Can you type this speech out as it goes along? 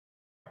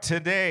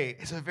Today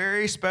is a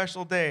very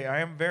special day.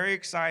 I am very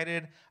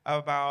excited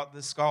about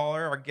the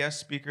scholar, our guest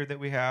speaker that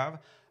we have,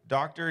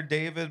 Dr.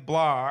 David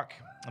Block.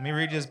 Let me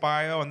read his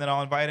bio and then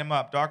I'll invite him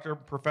up. Dr.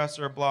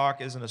 Professor Block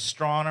is an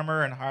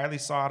astronomer and highly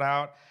sought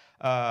out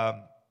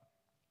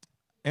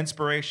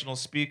inspirational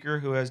speaker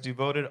who has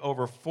devoted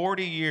over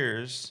 40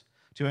 years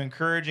to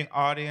encouraging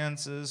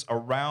audiences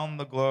around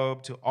the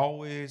globe to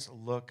always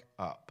look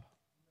up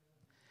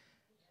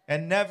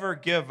and never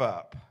give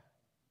up.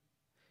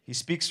 He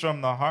speaks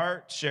from the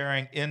heart,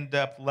 sharing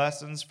in-depth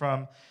lessons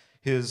from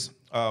his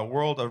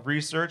world of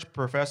research.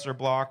 Professor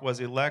Block was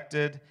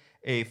elected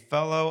a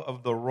Fellow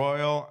of the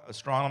Royal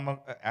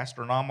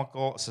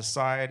Astronomical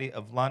Society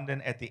of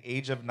London at the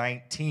age of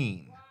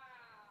 19. Wow.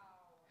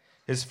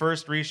 His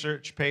first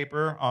research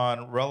paper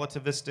on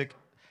relativistic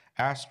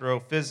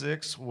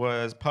astrophysics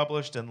was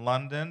published in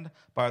London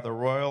by the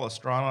Royal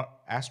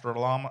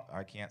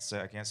I can't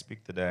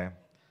speak today.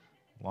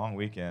 Long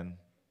weekend.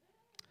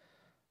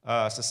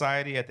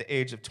 Society at the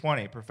age of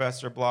 20.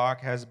 Professor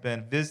Block has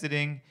been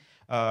visiting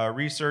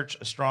research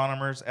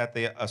astronomers at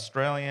the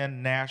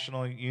Australian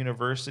National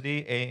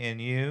University,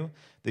 ANU,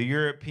 the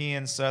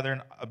European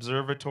Southern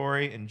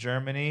Observatory in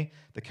Germany,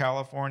 the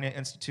California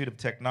Institute of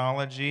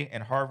Technology,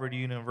 and Harvard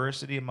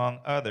University, among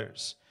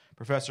others.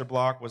 Professor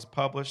Block was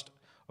published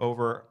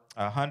over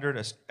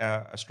 100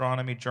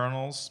 astronomy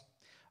journals,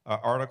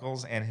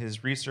 articles, and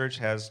his research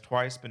has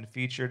twice been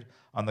featured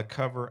on the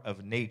cover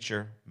of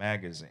Nature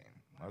magazine.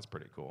 That's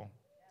pretty cool.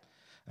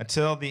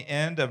 Until the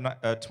end of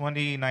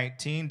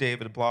 2019,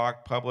 David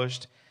Block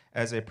published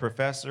as a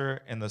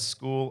professor in the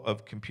School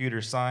of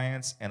Computer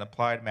Science and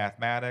Applied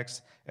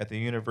Mathematics at the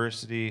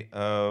University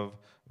of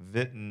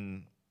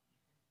Wittgenstein.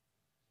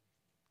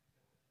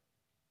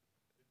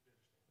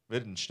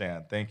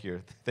 Thank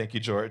you,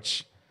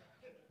 George.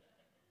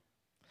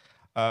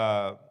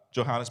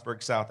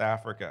 Johannesburg, South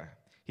Africa.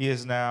 He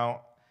is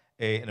now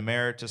an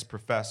emeritus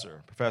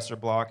professor. Professor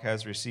Block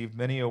has received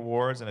many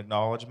awards and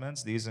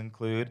acknowledgments. These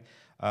include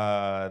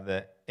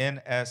the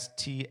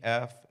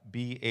NSTF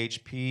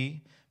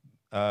BHP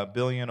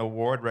Billion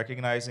Award,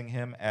 recognizing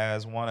him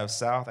as one of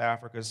South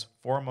Africa's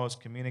foremost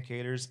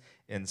communicators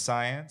in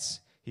science.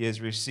 He has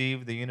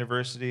received the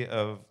University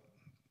of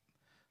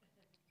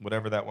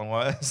whatever that one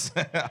was,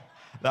 the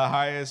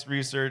highest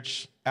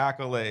research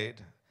accolade,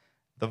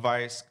 the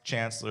Vice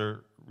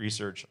Chancellor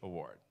Research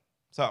Award.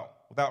 So,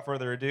 without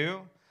further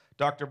ado,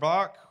 Dr.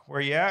 Block,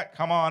 where you at?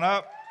 Come on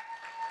up.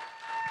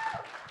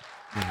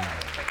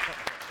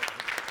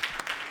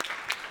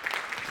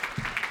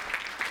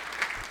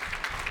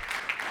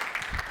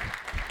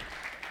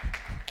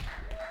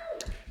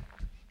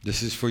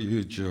 This is for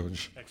you,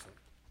 George. Excellent.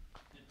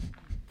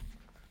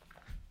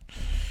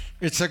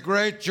 It's a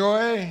great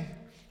joy,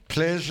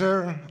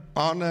 pleasure,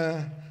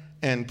 honor,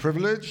 and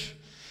privilege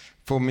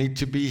for me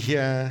to be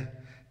here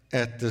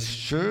at this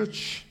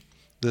church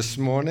this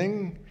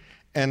morning.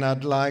 And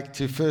I'd like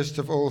to first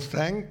of all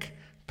thank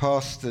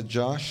Pastor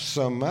Josh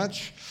so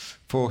much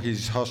for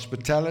his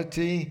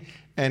hospitality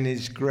and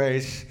his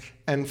grace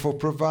and for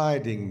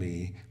providing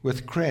me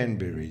with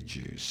cranberry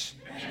juice.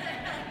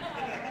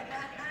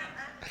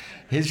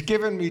 He's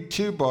given me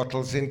 2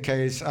 bottles in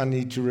case I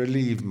need to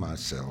relieve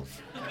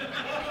myself.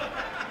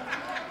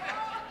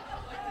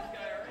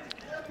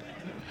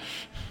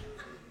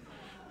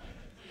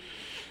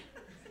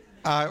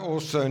 I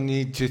also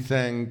need to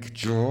thank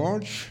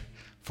George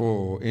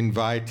for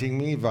inviting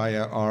me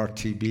via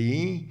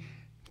RTB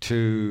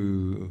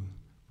to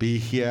be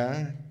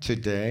here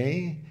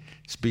today.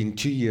 It's been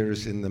 2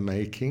 years in the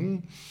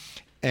making.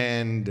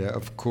 And,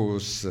 of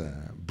course,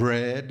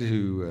 Brad,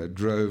 who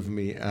drove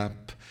me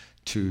up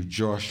to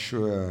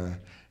Joshua,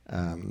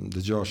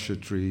 the Joshua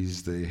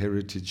trees, the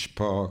Heritage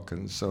Park,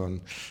 and so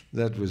on.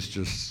 That was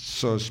just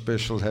so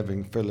special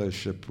having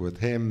fellowship with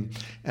him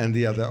and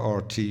the other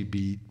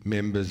RTB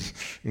members,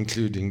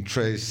 including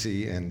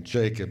Tracy and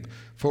Jacob,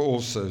 for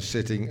also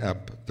setting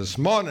up this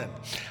morning.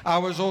 I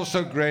was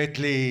also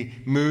greatly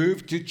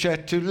moved to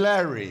chat to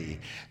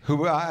Larry,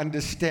 who I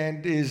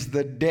understand is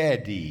the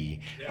daddy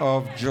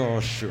of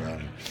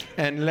Joshua.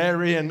 And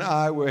Larry and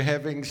I were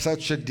having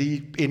such a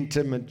deep,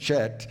 intimate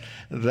chat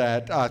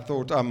that I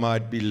thought I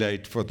might be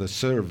late for the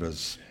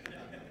service.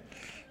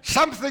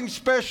 Something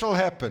special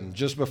happened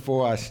just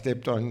before I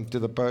stepped onto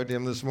the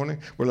podium this morning,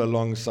 well,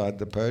 alongside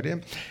the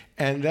podium,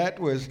 and that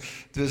was,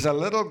 there's a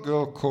little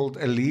girl called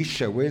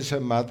Alicia. Where's her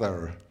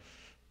mother?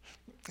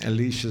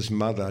 Alicia's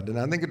mother.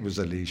 I think it was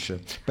Alicia.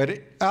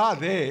 But,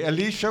 there,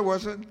 Alicia,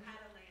 was it?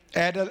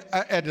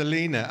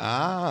 Adelina.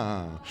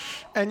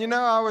 And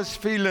I was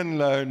feeling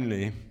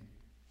lonely.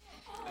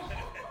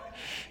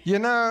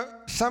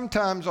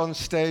 Sometimes on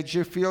stage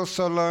you feel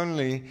so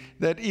lonely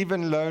that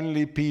even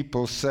lonely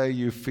people say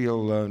you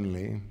feel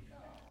lonely.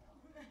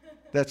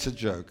 That's a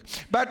joke.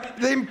 But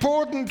the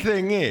important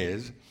thing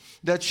is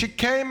that she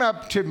came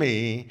up to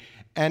me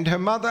and her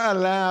mother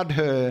allowed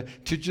her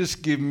to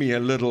just give me a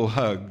little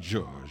hug,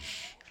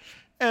 George.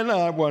 And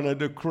I wanted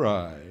to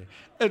cry.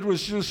 It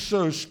was just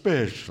so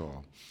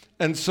special.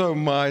 And so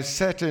my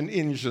Saturn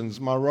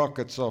engines, my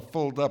rockets are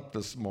filled up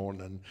this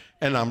morning,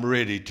 and I'm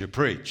ready to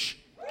preach.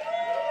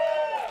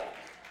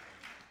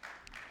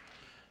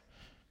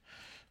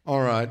 All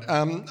right.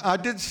 I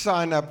did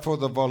sign up for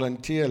the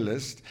volunteer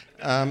list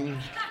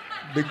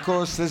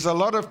because there's a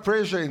lot of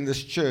pressure in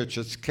this church.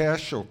 It's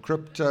cash or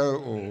crypto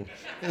or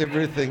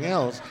everything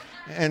else.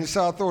 And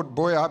so I thought,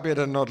 boy, I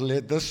better not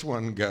let this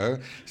one go.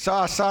 So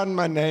I signed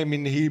my name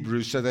in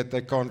Hebrew so that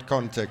they can't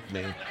contact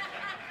me.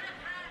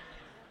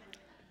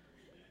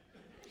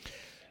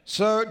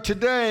 So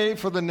today,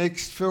 for the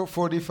next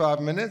 45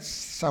 minutes,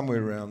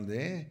 somewhere around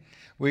there,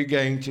 we're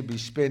going to be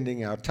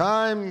spending our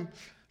time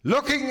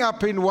looking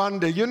up in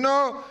wonder. You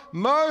know,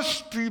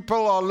 most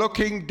people are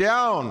looking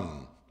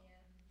down.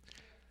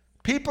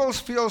 People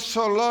feel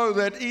so low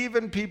that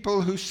even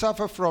people who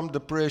suffer from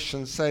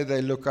depression say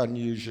they look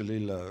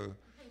unusually low.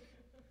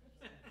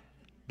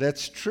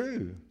 That's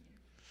true.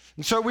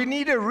 And so we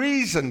need a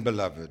reason,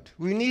 beloved.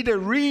 We need a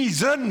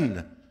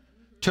reason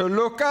to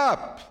look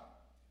up.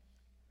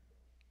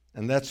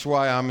 And that's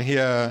why I'm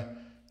here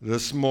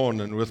this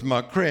morning with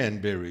my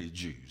cranberry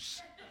juice.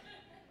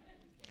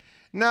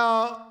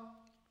 Now,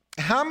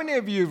 how many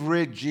of you have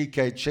read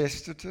G.K.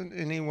 Chesterton?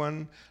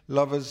 Anyone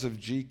lovers of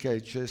G.K.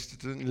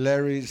 Chesterton?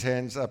 Larry's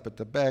hands up at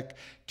the back,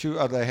 2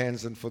 other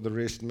hands, and for the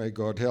rest, may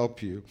God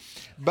help you.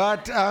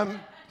 But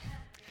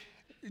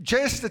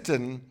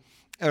Chesterton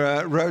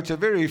wrote a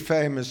very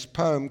famous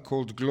poem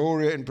called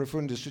Gloria in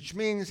Profundis, which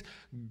means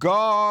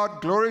God,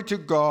 glory to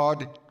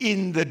God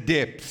in the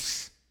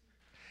depths.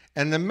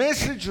 And the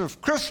message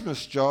of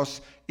Christmas, Joss,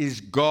 is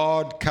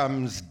God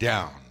comes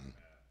down.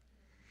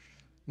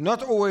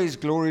 Not always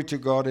glory to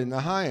God in the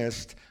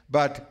highest,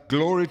 but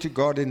glory to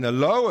God in the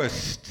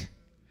lowest.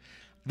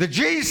 The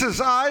Jesus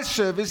I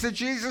serve is the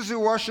Jesus who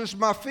washes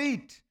my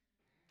feet.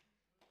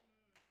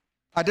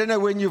 I don't know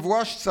when you've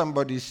washed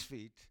somebody's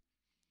feet,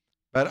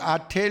 but I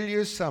tell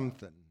you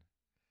something.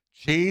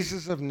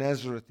 Jesus of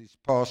Nazareth is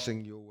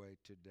passing your way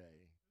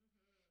today.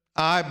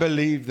 I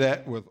believe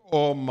that with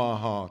all my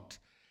heart.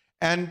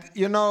 And,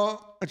 you know,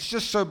 it's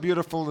just so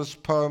beautiful, this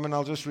poem, and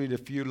I'll just read a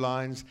few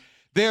lines.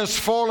 There's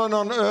fallen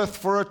on earth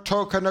for a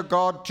token a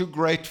God too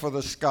great for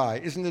the sky.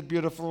 Isn't it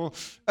beautiful?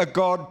 A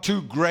God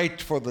too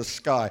great for the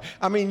sky.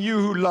 I mean, you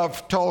who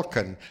love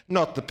Tolkien,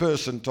 not the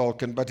person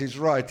Tolkien, but his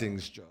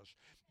writings, Josh.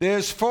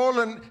 There's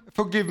fallen,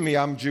 forgive me,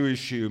 I'm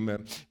Jewish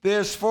humor.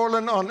 There's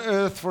fallen on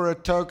earth for a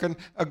token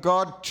a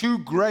God too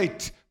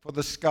great for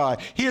the sky.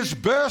 He has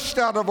burst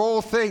out of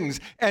all things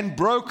and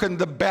broken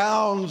the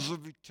bounds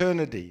of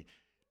eternity.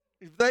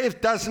 If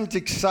it doesn't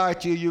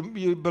excite you,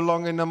 you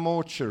belong in a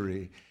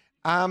mortuary.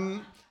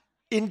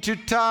 Into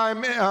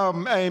time,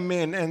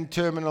 amen, and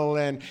terminal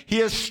land. He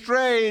has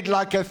strayed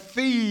like a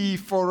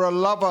thief or a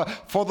lover,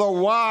 for the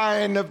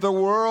wine of the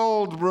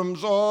world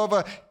brims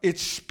over.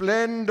 Its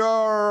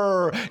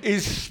splendor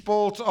is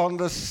spilt on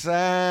the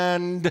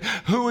sand.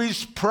 Who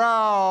is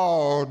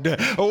proud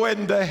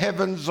when the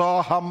heavens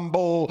are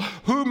humble?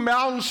 Who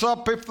mounts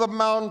up if the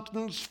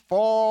mountains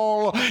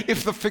fall?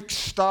 If the fixed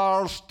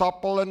stars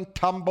topple and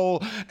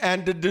tumble,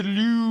 and a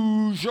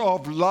deluge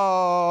of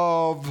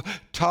love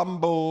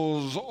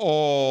tumbles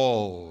all.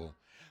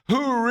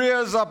 Who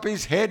rears up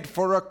his head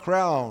for a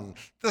crown?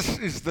 This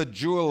is the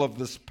jewel of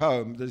this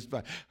poem.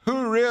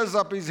 Who rears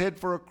up his head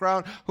for a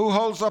crown? Who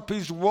holds up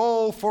his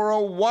wool for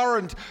a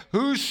warrant?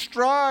 Who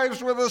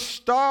strives with a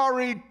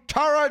starry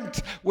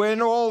torrent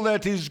when all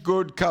that is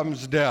good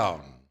comes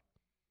down?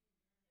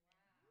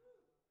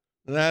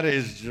 That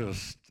is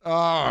just,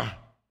 I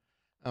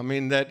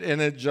mean, that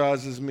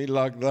energizes me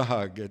like the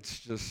hug. It's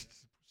just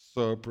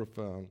so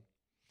profound.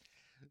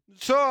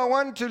 So I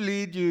want to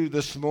lead you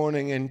this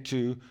morning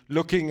into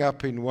looking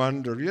up in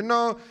wonder. You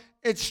know,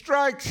 it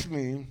strikes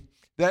me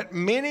that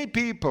many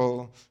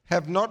people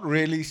have not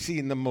really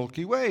seen the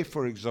Milky Way,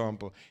 for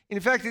example.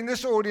 In fact, in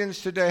this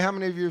audience today, how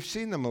many of you have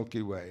seen the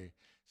Milky Way?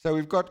 So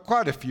we've got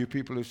quite a few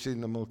people who've seen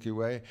the Milky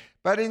Way.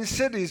 But in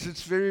cities,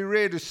 it's very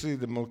rare to see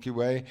the Milky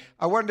Way.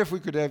 I wonder if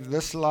we could have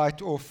this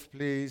light off,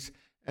 please,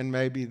 and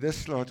maybe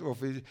this light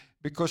off,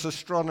 because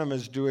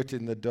astronomers do it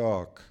in the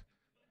dark.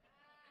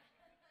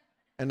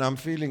 And I'm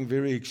feeling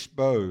very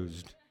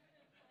exposed.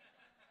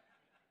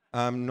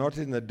 I'm not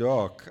in the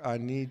dark.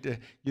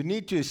 You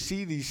need to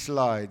see these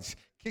slides.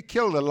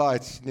 Kill the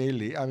lights,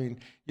 Nelly. I mean,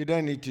 you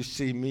don't need to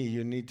see me.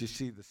 You need to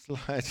see the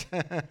slides.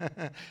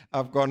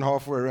 I've gone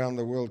halfway around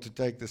the world to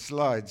take the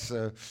slides,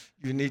 so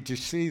you need to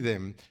see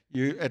them.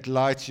 At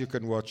lights, you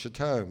can watch at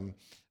home.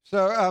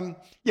 So,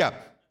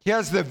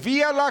 here's the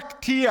Via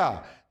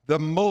Lactea, the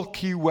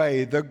Milky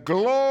Way, the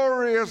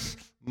glorious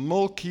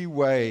Milky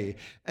Way.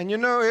 And you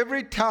know,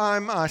 every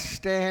time I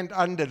stand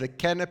under the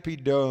canopy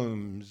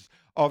domes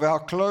of our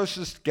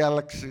closest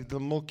galaxy, the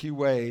Milky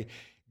Way,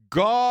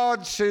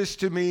 God says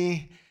to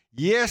me,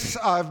 yes,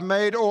 I've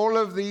made all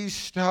of these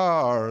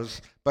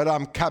stars, but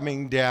I'm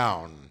coming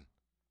down.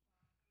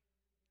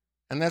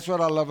 And that's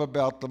what I love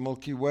about the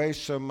Milky Way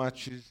so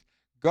much, is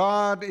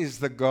God is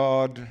the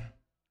God.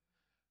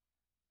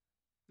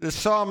 The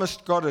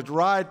psalmist got it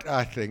right,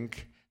 I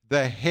think.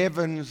 The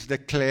heavens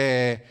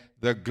declare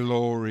the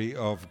glory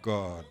of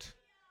God.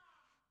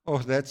 Oh,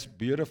 that's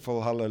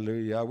beautiful,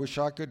 hallelujah. I wish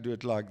I could do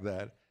it like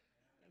that.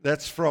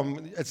 That's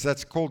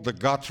called the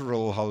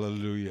guttural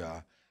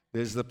hallelujah.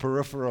 There's the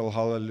peripheral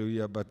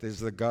hallelujah, but there's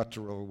the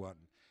guttural one.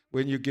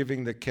 When you're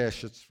giving the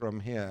cash, it's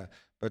from here.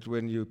 But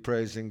when you're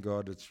praising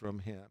God, it's from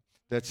here.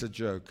 That's a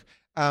joke.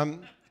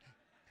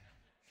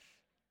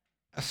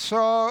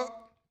 So,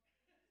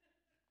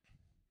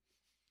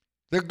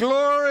 the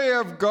glory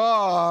of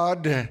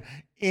God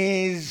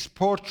is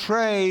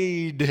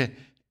portrayed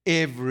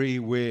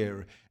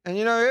everywhere. And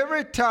you know,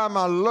 every time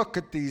I look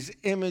at these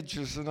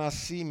images and I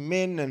see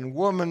men and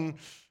women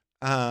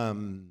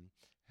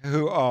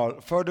who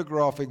are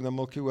photographing the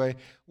Milky Way,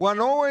 one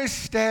always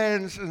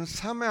stands and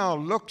somehow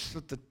looks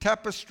at the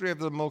tapestry of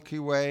the Milky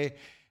Way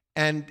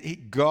and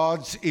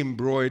God's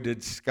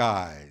embroidered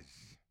skies.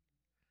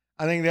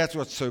 I think that's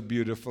what's so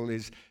beautiful,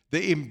 is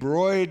the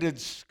embroidered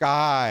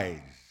skies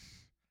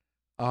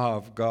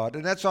of God.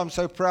 And that's why I'm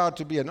so proud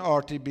to be an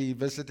RTB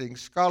visiting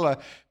scholar,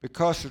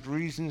 because at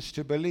Reasons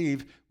to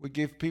Believe, we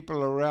give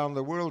people around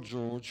the world,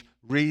 George,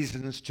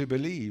 reasons to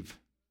believe.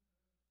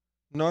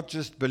 Not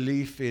just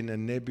belief in a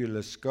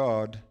nebulous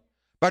God,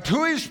 but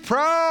who is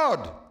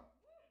proud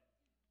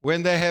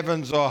when the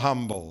heavens are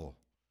humble?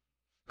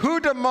 Who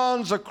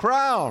demands a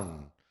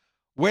crown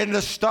when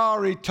the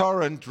starry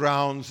torrent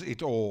drowns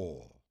it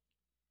all?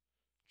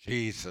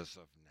 Jesus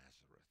of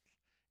Nazareth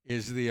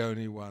is the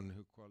only one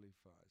who qualifies.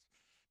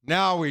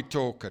 Now we're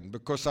talking,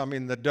 because I'm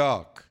in the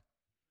dark.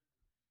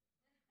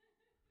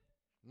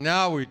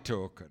 Now we're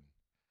talking.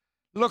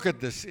 Look at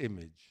this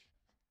image.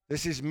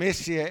 This is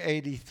Messier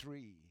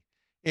 83,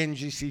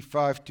 NGC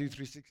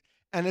 5236,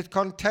 and it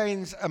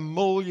contains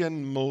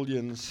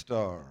 1,000,000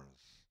 stars.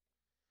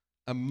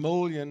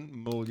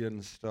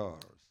 1,000,000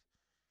 stars.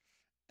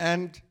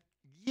 And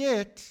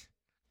yet,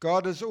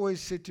 God has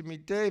always said to me,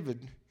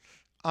 David,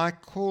 I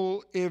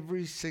call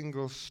every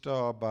single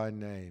star by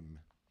name.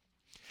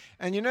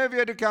 And you know, if you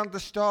had to count the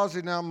stars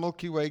in our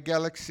Milky Way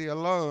galaxy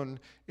alone,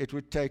 it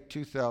would take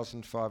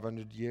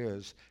 2,500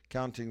 years,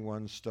 counting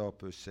one star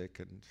per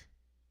second.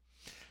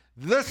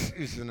 This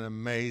is an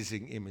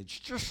amazing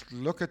image. Just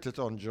look at it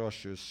on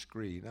Joshua's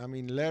screen. I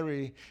mean,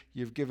 Larry,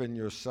 you've given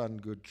your son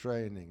good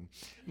training.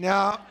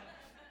 Now,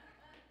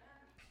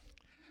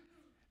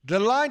 the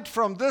light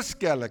from this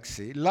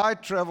galaxy,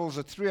 light travels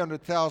at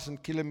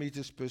 300,000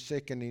 kilometers per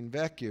second in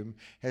vacuum,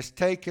 has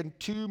taken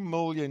 2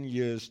 million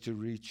years to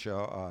reach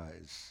our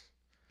eyes.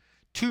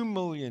 2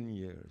 million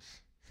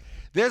years.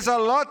 There's a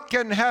lot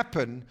can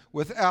happen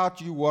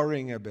without you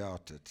worrying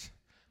about it,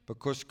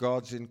 because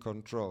God's in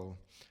control.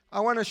 I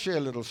want to share a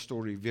little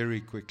story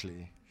very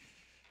quickly.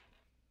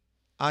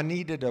 I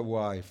needed a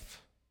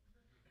wife.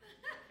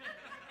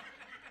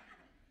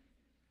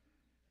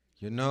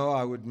 You know,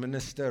 I would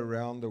minister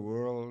around the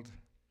world,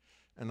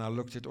 and I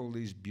looked at all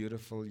these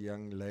beautiful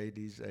young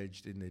ladies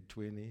aged in their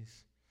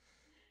 20s,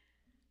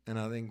 and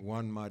I think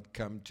one might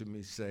come to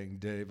me saying,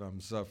 Dave, I'm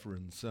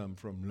suffering some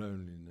from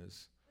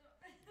loneliness.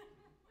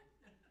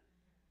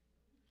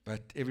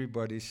 But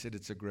everybody said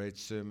it's a great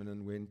sermon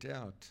and went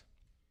out.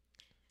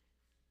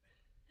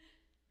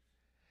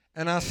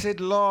 And I said,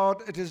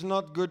 Lord, it is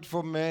not good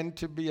for man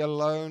to be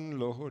alone,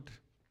 Lord.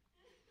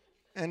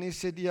 And he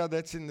said, yeah,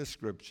 that's in the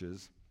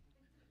scriptures.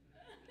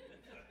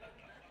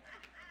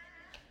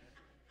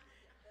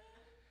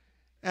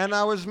 And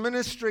I was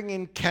ministering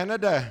in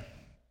Canada,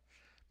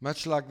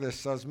 much like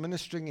this. I was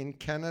ministering in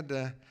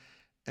Canada,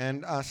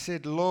 and I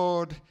said,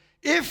 Lord,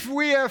 if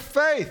we have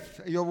faith,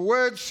 your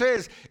word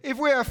says, if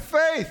we have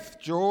faith,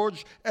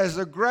 George, as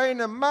a grain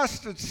of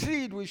mustard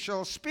seed, we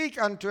shall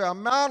speak unto our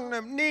mountain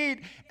of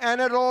need, and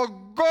it'll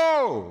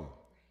go.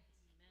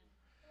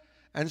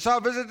 And so I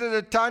visited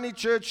a tiny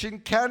church in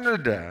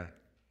Canada,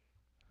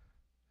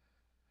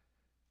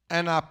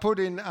 and I put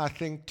in, I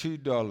think,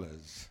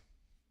 $2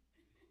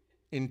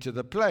 into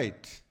the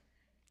plate.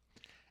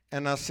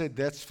 And I said,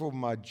 that's for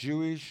my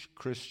Jewish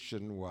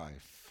Christian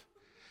wife.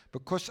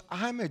 Because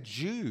I'm a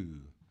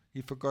Jew.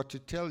 He forgot to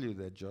tell you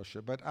that,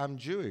 Joshua, but I'm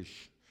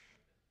Jewish.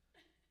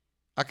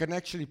 I can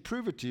actually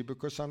prove it to you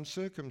because I'm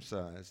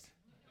circumcised.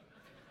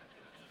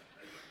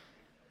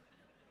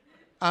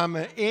 I'm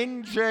an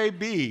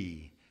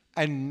NJB,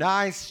 a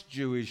nice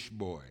Jewish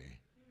boy.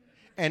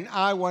 And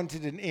I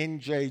wanted an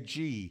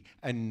NJG,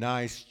 a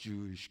nice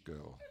Jewish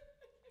girl.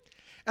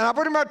 And I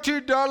put in my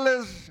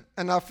 $2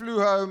 and I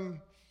flew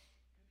home.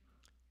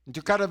 And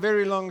to cut a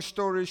very long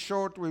story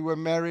short, we were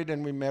married,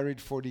 and we married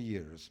 40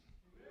 years.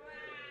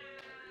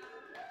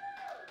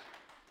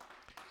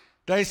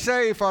 They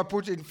say if I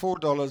put in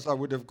 $4, I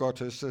would have got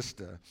her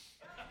sister.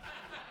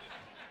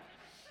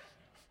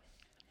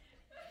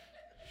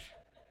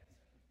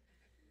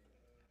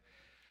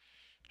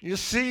 You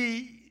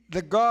see,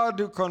 the God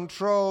who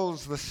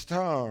controls the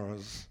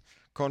stars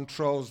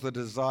controls the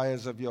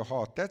desires of your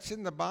heart. That's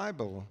in the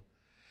Bible.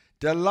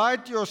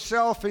 Delight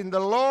yourself in the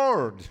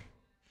Lord,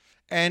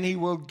 and He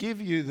will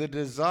give you the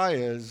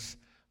desires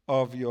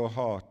of your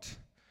heart.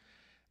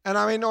 And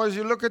I mean, as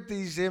you look at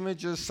these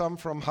images, some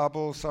from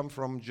Hubble, some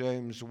from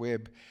James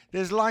Webb,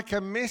 there's like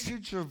a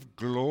message of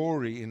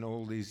glory in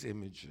all these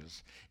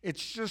images.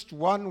 It's just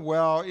one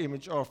wow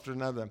image after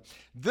another.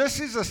 This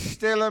is a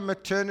stellar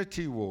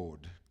maternity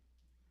ward.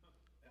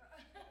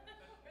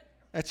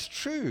 It's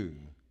true.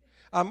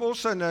 I'm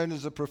also known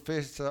as a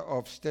professor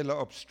of stellar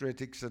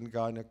obstetrics and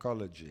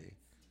gynecology.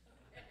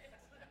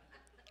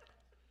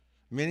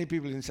 Many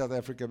people in South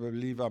Africa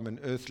believe I'm an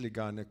earthly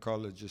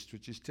gynecologist,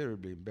 which is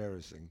terribly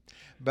embarrassing,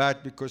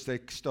 but because they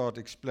start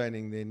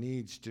explaining their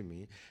needs to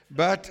me,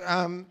 but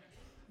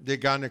their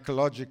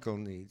gynecological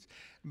needs.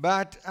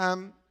 But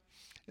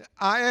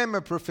I am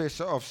a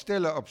professor of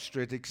stellar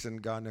obstetrics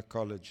and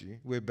gynecology,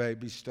 where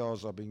baby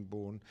stars are being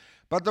born.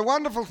 But the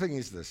wonderful thing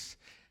is this.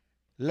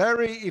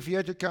 Larry, if you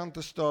had to count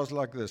the stars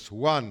like this,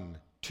 1,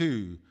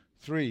 2,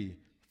 3,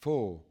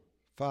 4,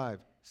 5,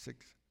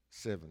 6,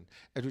 7.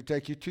 It would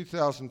take you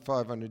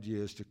 2,500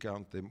 years to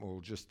count them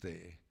all just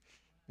there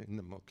in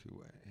the Milky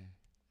Way.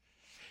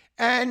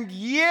 And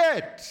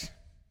yet,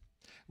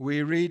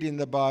 we read in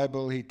the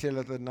Bible, he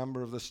telleth the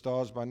number of the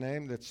stars by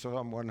name, that's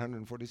Psalm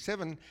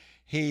 147,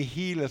 he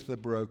healeth the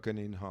broken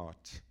in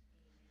heart.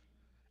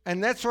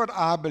 And that's what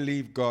I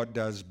believe God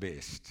does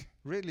best.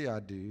 Really,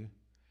 I do.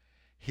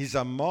 He's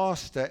a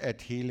master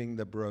at healing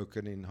the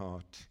broken in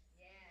heart.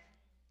 Yeah.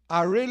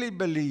 I really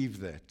believe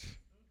that.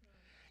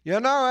 You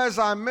know, as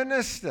I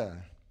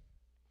minister,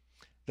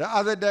 the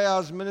other day I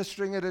was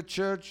ministering at a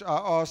church. I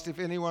asked if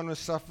anyone was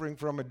suffering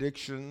from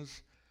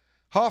addictions.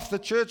 Half the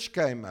church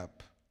came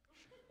up.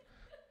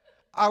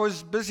 I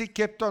was busy,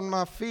 kept on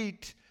my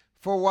feet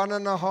for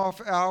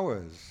 1.5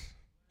 hours.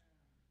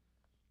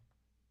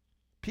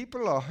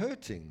 People are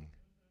hurting.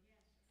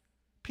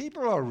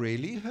 People are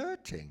really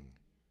hurting.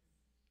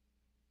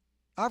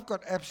 I've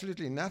got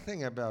absolutely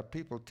nothing about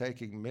people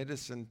taking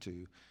medicine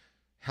to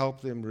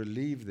help them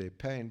relieve their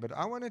pain, but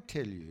I want to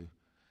tell you,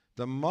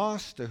 the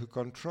master who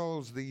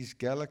controls these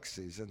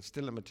galaxies and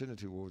stellar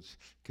maternity wards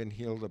can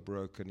heal the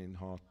broken in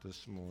heart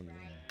this morning.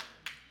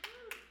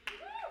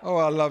 Oh,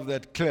 I love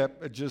that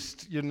clap. It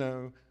just,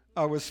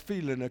 I was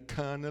feeling a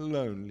kind of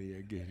lonely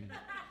again.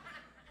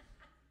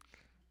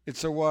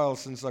 It's a while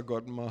since I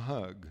got my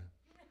hug,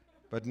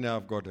 but now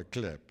I've got a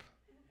clap.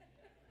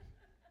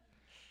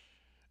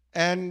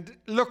 And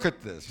look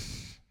at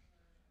this,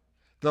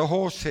 the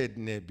Horsehead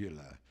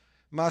Nebula.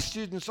 My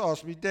students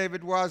ask me,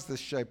 David, why is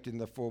this shaped in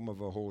the form of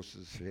a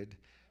horse's head?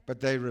 But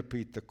they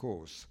repeat the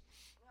course.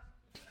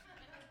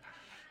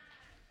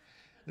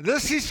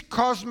 This is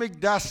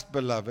cosmic dust,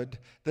 beloved,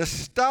 the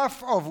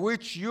stuff of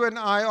which you and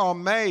I are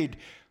made.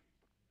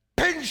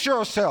 Pinch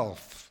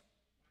yourself.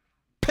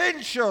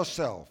 Pinch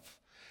yourself.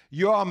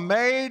 You are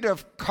made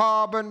of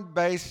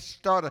carbon-based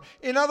stardust.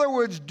 In other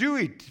words, do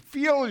it.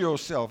 Feel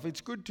yourself.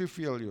 It's good to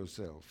feel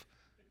yourself.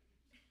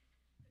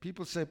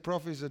 People say,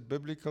 Prof, is it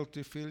biblical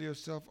to feel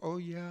yourself? Oh,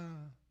 yeah.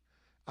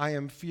 I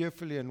am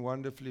fearfully and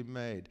wonderfully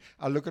made.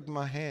 I look at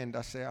my hand,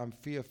 I say, I'm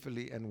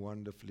fearfully and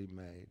wonderfully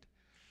made.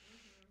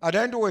 I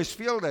don't always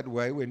feel that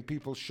way when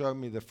people show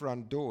me the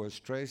front door, as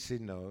Tracy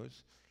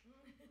knows.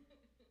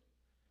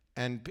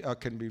 And I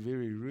can be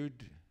very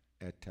rude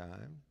at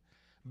times.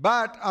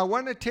 But I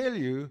want to tell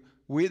you,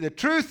 the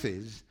truth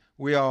is,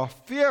 we are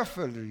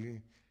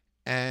fearfully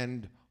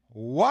and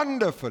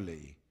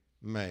wonderfully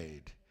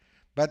made.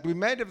 But we're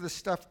made of the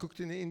stuff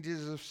cooked in the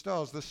Indians of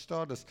stars, the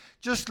stardust.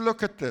 Just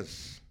look at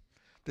this.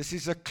 This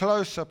is a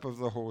close-up of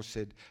the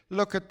horsehead.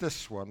 Look at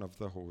this one of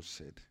the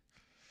horsehead.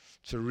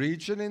 It's a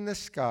region in the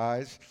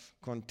skies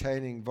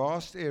containing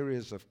vast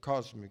areas of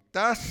cosmic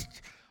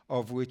dust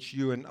of which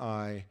you and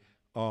I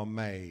are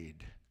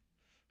made.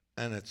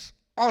 And it's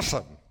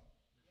awesome.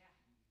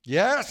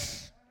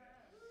 Yes?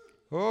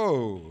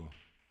 Oh.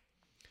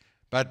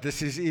 But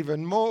this is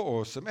even more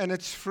awesome, and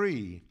it's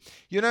free.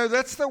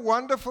 That's the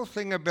wonderful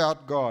thing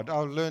about God. I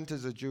learned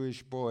as a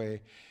Jewish boy,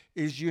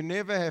 is you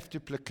never have to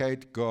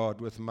placate God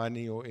with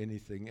money or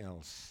anything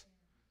else.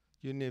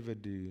 You never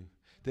do.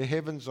 The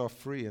heavens are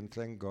free, and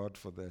thank God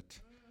for that.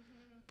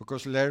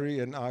 Because Larry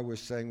and I were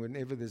saying,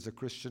 whenever there's a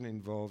Christian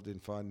involved in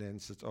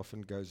finance, it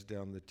often goes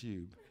down the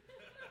tube.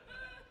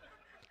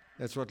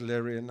 That's what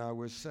Larry and I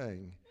were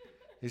saying.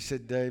 He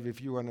said, Dave,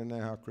 if you want to know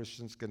how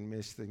Christians can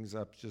mess things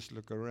up, just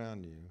look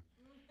around you.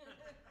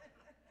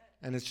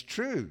 And it's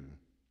true.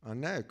 I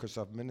know, because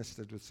I've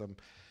ministered with some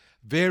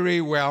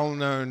very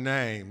well-known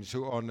names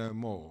who are no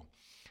more,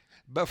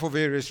 but for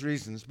various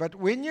reasons. But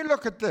when you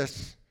look at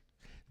this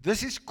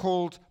is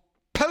called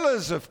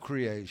pillars of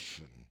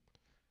creation.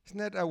 Isn't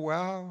that a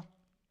wow?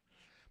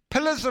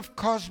 Pillars of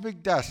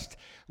cosmic dust.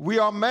 We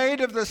are made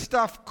of the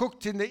stuff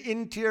cooked in the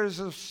interiors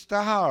of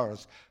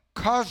stars.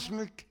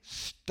 Cosmic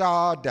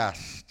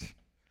stardust.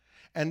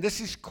 And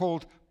this is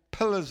called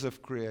pillars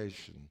of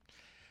creation.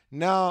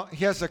 Now,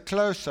 here's a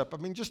close-up.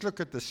 Just look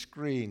at the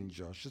screen,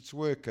 Josh. It's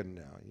working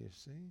now, you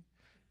see,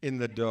 in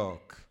the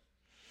dark.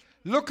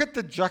 Look at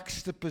the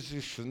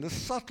juxtaposition, the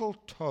subtle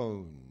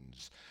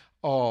tones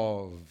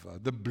of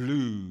the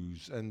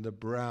blues and the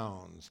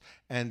browns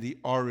and the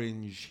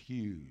orange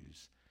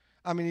hues.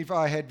 I mean, if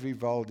I had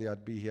Vivaldi,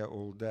 I'd be here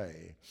all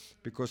day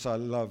because I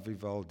love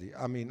Vivaldi.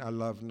 I mean, I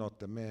love not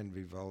the man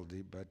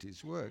Vivaldi, but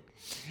his work.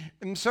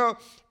 And so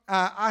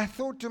I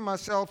thought to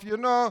myself,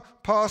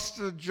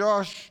 Pastor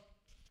Josh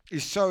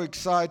is so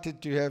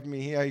excited to have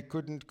me here, he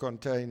couldn't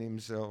contain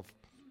himself.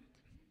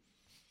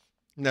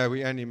 No,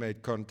 we only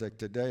made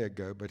contact a day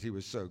ago, but he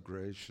was so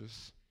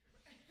gracious.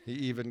 He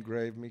even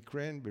gave me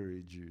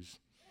cranberry juice.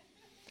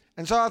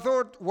 And so I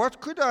thought, what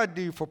could I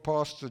do for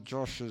Pastor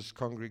Josh's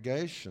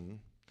congregation,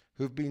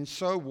 who've been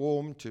so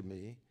warm to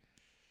me,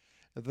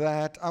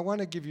 that I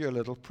want to give you a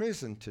little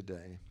present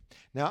today.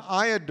 Now,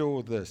 I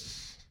adore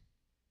this.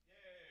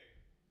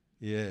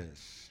 Yay.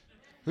 Yes.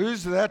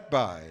 Who's that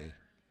by?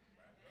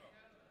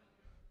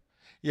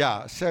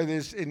 Yeah, so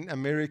there's in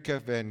America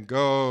Van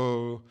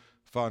Gogh,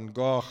 Van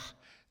Gogh.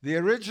 The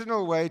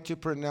original way to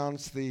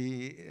pronounce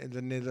the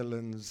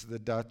Netherlands, the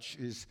Dutch,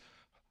 is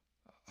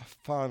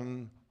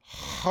Van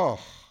Gogh.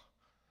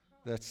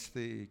 That's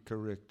the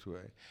correct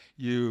way.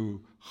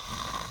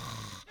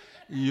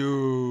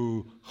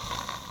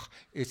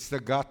 It's the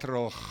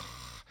guttural.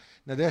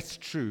 Now that's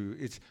true.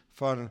 It's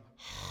Van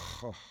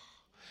Gogh.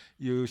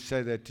 You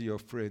say that to your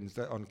friends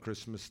on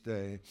Christmas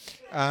Day.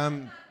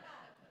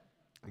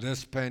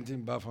 This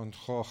painting by Van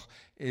Gogh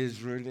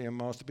is really a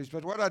masterpiece.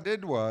 But what I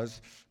did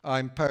was I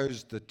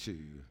imposed the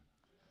two.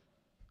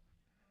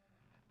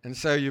 And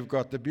so you've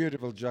got the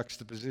beautiful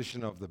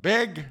juxtaposition of the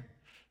big,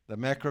 the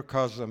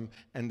macrocosm,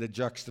 and the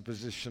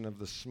juxtaposition of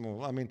the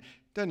small. I mean,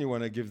 don't you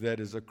want to give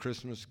that as a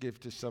Christmas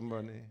gift to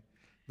somebody?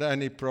 The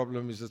only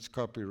problem is it's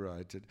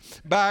copyrighted.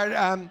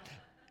 But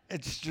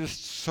it's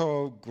just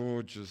so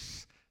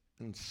gorgeous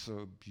and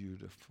so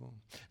beautiful.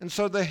 And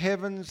so the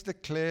heavens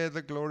declare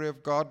the glory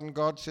of God. And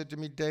God said to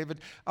me,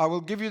 David, I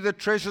will give you the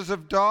treasures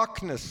of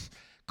darkness,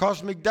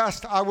 cosmic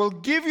dust. I will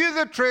give you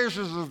the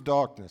treasures of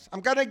darkness.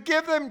 I'm going to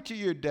give them to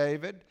you,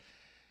 David.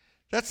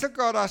 That's the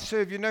God I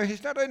serve.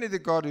 He's not only the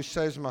God who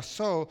saves my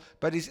soul,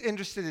 but he's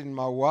interested in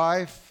my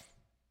wife,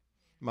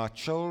 my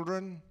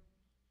children,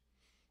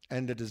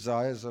 and the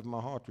desires of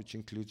my heart, which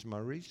includes my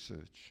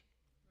research.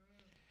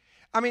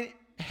 I mean,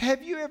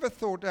 have you ever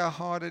thought how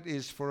hard it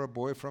is for a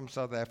boy from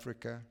South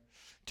Africa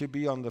to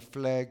be on the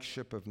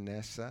flagship of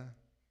NASA? Wow.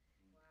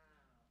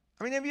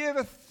 I mean, have you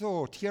ever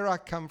thought, here I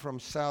come from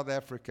South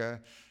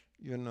Africa,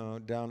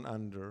 down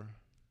under.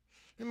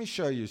 Let me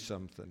show you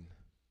something.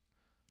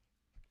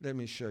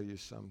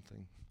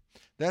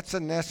 That's a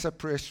NASA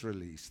press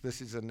release.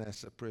 This is a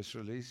NASA press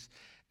release.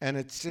 And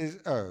it says,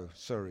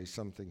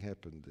 something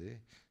happened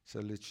there. So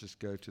let's just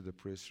go to the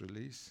press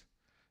release,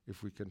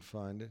 if we can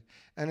find it.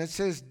 And it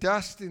says,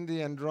 dust in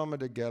the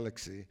Andromeda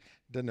Galaxy.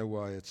 Don't know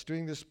why it's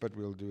doing this, but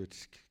we'll do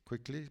it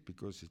quickly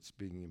because it's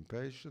being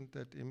impatient,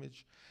 that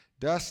image.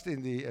 Dust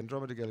in the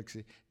Andromeda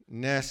Galaxy.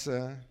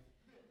 NASA.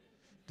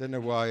 Don't know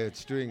why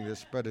it's doing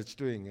this, but it's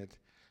doing it.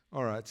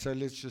 All right, so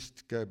let's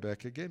just go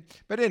back again.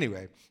 But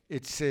anyway,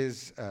 it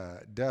says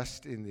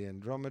dust in the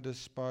Andromeda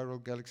Spiral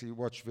Galaxy.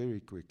 Watch very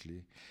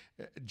quickly.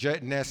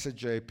 NASA,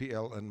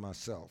 JPL, and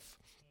myself.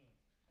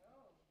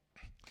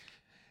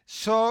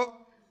 So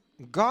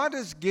God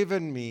has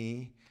given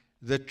me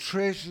the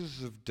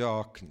treasures of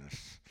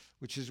darkness,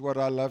 which is what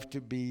I love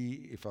to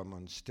be if I'm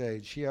on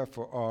stage here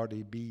for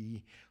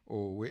RDB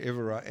or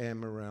wherever I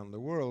am around the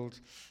world,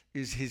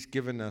 is he's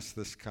given us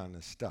this kind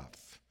of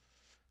stuff.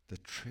 The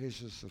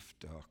treasures of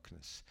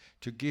darkness,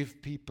 to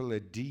give people a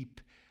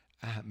deep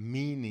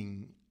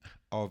meaning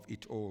of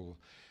it all.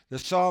 The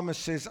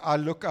psalmist says, I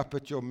look up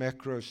at your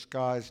macro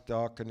skies,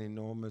 dark and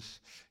enormous,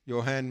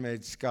 your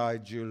handmade sky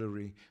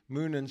jewelry,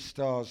 moon and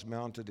stars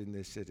mounted in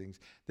their settings.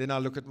 Then I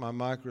look at my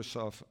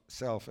Microsoft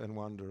self and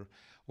wonder,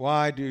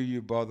 why do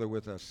you bother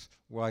with us?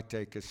 Why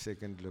take a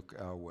second look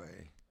our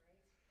way?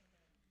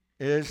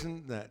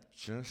 Isn't that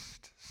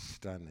just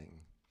stunning?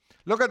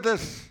 Look at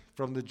this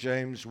from the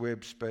James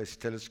Webb Space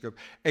Telescope.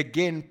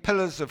 Again,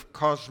 pillars of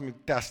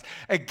cosmic dust.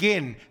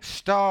 Again,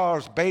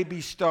 stars, baby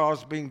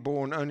stars being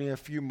born only a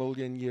few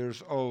million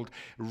years old,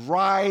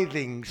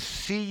 writhing,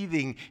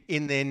 seething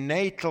in their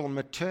natal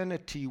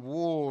maternity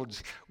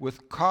wards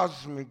with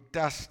cosmic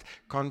dust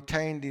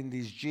contained in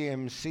these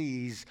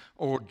GMCs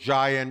or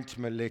giant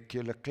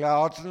molecular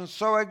clouds. And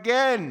so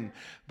again,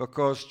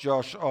 because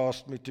Josh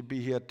asked me to be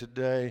here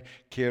today,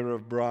 care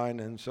of Brian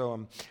and so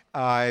on,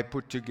 I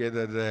put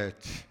together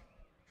that.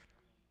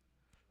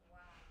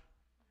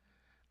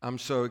 I'm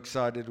so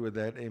excited with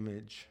that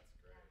image.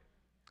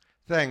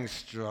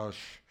 Thanks,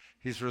 Josh.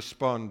 He's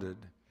responded.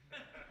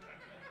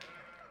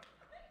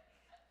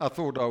 I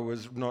thought I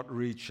was not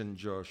reaching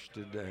Josh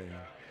today.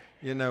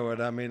 You know what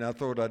I mean? I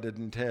thought I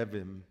didn't have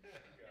him.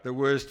 The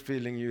worst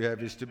feeling you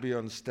have is to be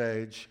on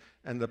stage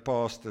and the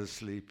pastor's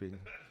sleeping.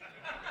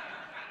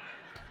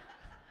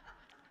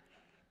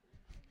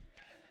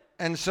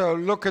 And so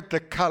look at the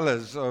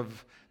colors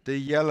of the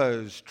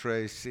yellows,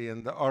 Tracy,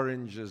 and the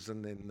oranges,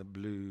 and then the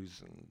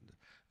blues. And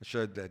I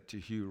showed that to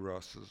Hugh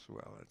Ross as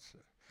well.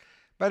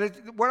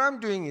 What I'm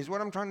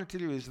trying to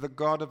tell you is the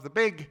God of the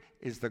big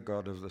is the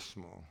God of the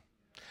small.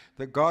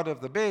 The God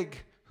of the big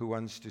who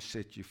wants to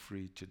set you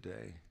free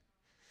today.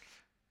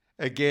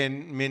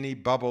 Again, many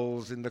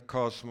bubbles in the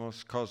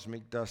cosmos,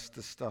 cosmic dust,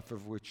 the stuff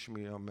of which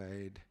we are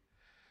made.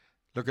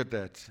 Look at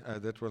that.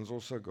 That one's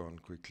also gone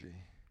quickly.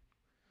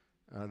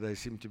 They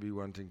seem to be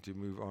wanting to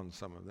move on,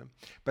 some of them.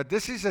 But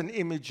this is an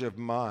image of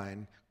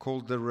mine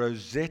called the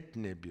Rosette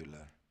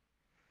Nebula.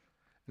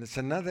 And it's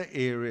another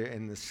area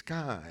in the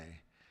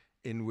sky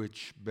in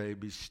which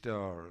baby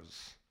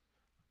stars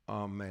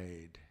are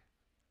made.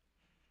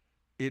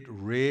 It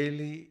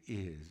really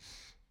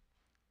is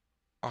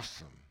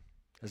awesome.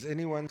 Has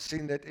anyone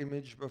seen that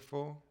image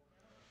before?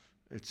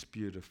 It's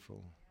beautiful.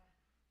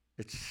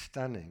 It's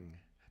stunning.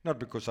 Not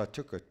because I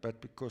took it, but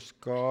because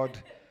God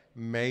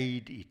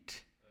made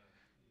it.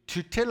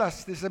 To tell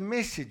us there's a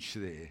message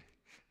there.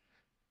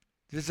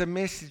 There's a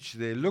message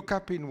there. Look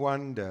up in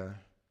wonder,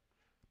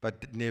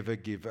 but never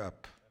give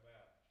up.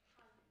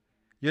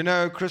 You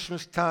know,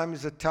 Christmas time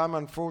is a time,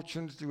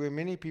 unfortunately, where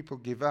many people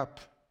give up.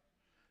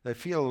 They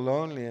feel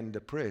lonely and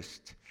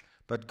depressed.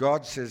 But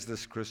God says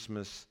this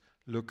Christmas,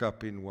 look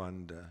up in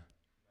wonder.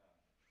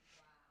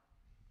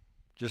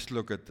 Just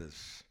look at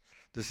this.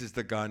 This is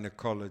the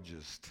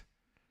gynecologist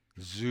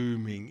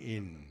zooming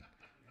in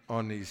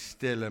on his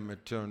stellar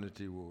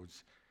maternity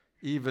wards.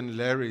 Even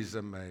Larry's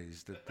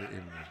amazed at the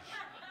image.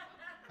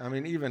 I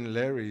mean, even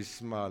Larry's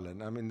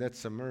smiling. I mean,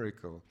 that's a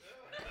miracle.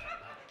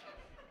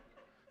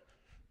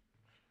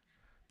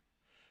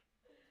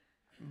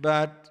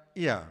 But,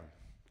 yeah,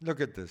 look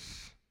at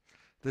this.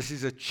 This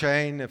is a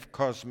chain of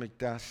cosmic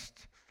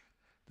dust,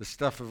 the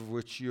stuff of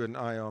which you and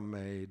I are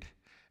made,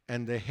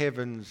 and the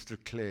heavens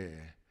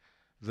declare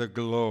the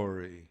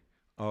glory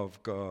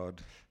of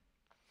God.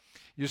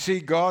 You see,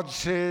 God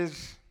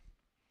says,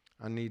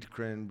 I need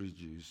cranberry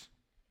juice.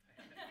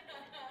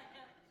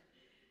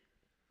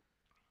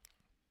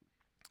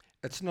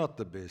 It's not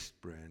the best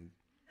brand.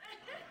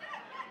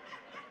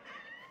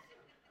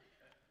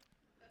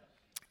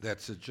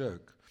 That's a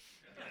joke.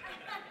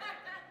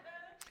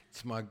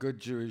 It's my good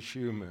Jewish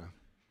humor.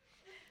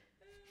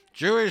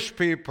 Jewish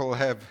people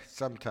have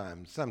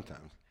sometimes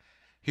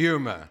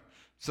humor.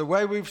 It's the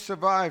way we've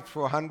survived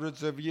for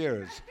hundreds of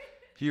years.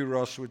 Hugh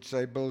Ross would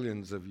say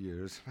billions of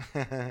years.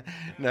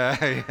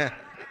 No,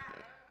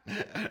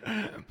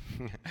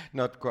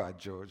 not quite,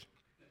 George.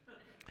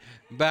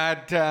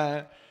 But,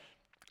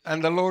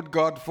 and the Lord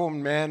God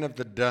formed man of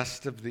the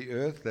dust of the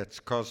earth, that's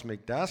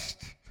cosmic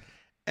dust,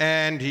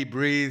 and he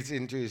breathes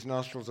into his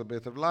nostrils a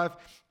breath of life,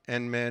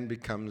 and man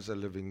becomes a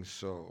living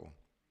soul.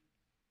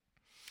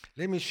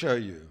 Let me show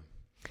you.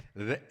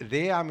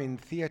 There I'm in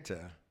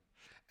theater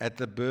at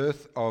the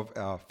birth of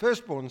our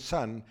firstborn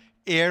son,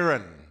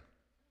 Aaron.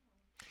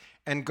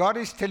 And God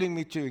is telling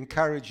me to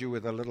encourage you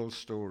with a little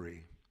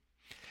story.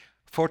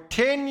 For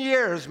 10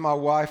 years, my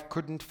wife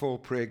couldn't fall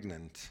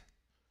pregnant.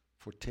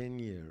 For 10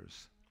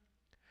 years.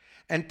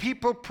 And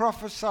people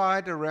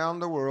prophesied around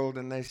the world,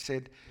 and they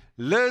said,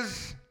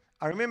 Liz,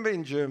 I remember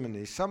in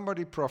Germany,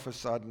 somebody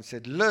prophesied and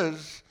said,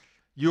 Liz,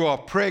 you are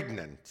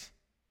pregnant.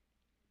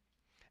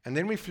 And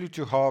then we flew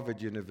to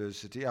Harvard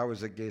University. I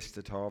was a guest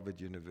at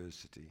Harvard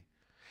University.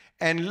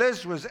 And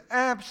Liz was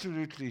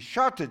absolutely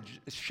shattered,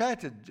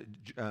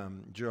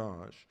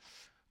 Josh,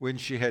 when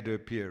she had her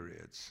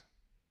periods.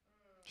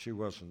 She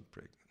wasn't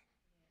pregnant.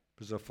 It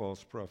was a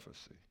false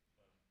prophecy.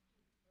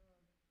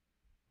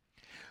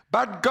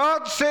 But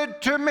God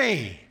said to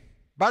me,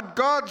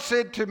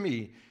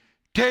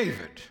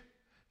 David,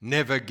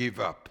 never give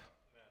up.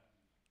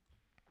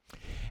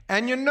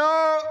 And you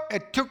know,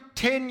 it took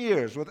 10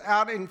 years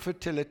without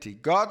infertility.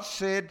 God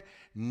said,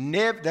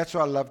 never, that's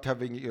why I loved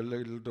having your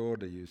little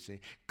daughter, you see.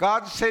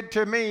 God said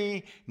to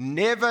me,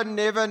 never,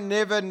 never,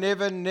 never,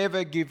 never,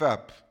 never give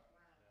up.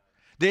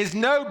 There's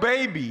no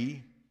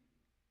baby,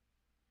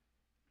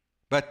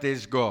 but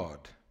there's God.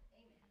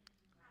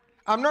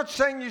 I'm not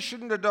saying you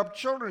shouldn't adopt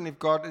children if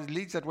God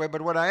leads that way,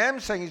 but what I am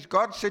saying is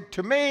God said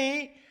to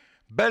me,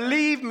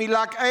 believe me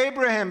like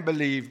Abraham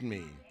believed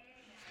me.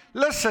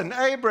 Listen,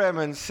 Abraham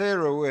and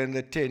Sarah were in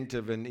the tent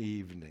of an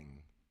evening.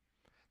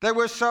 They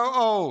were so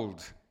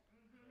old,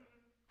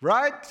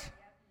 right?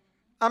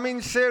 I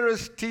mean,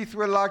 Sarah's teeth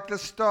were like the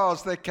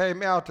stars. They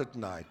came out at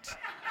night.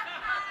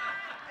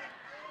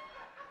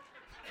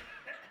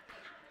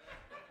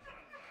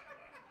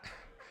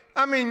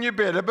 I mean, you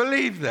better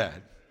believe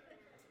that.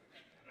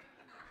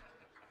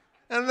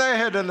 And they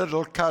had a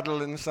little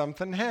cuddle and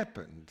something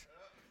happened.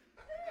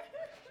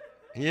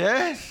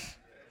 Yes.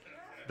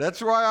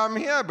 That's why I'm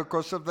here,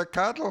 because of the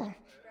cuddle.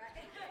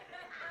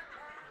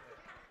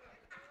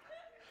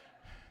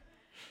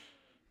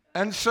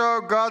 And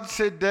so God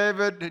said,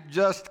 David,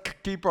 just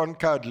keep on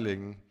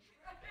cuddling.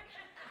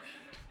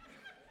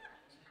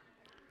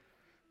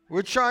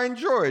 Which I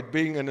enjoyed,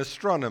 being an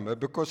astronomer,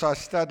 because I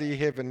study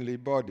heavenly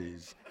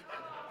bodies.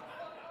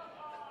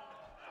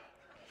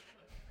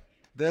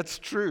 That's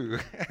true.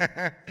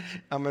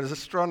 I'm an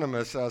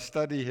astronomer, so I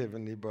study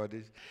heavenly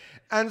bodies.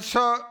 And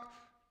so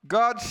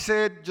God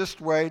said, just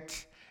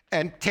wait.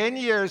 And 10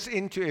 years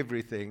into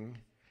everything,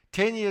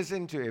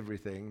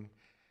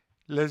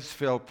 Liz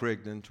fell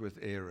pregnant with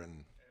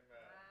Aaron.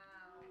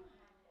 Wow.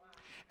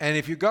 And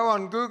if you go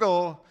on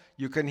Google,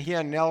 you can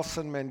hear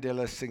Nelson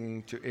Mandela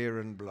singing to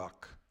Aaron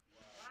Block.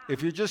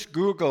 If you just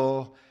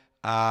Google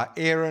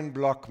Aaron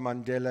Block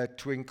Mandela,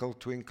 Twinkle,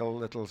 Twinkle,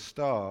 Little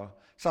Star,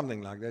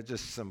 something like that,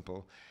 just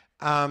simple,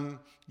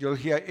 you'll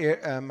hear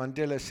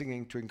Mandela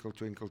singing Twinkle,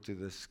 Twinkle to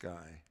the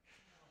Sky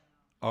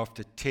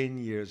after 10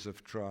 years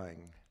of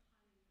trying.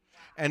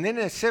 And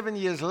then 7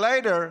 years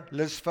later,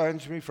 Liz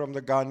phones me from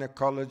the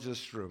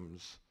gynecologist's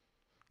rooms.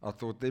 I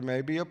thought there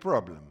may be a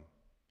problem.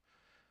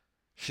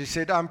 She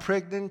said, I'm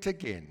pregnant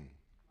again.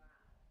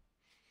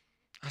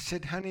 I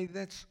said, honey,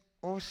 that's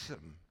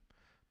awesome.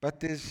 But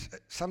there's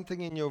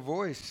something in your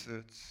voice.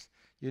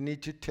 You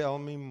need to tell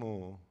me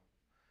more.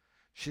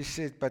 She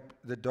said, but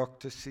the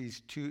doctor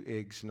sees 2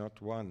 eggs,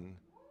 not 1.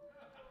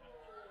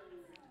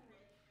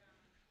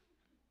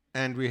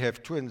 And we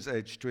have twins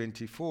aged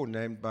 24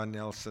 named by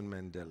Nelson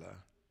Mandela.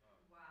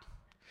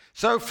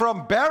 So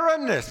from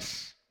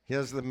barrenness,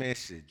 here's the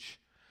message.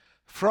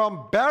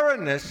 From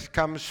barrenness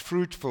comes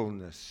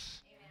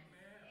fruitfulness.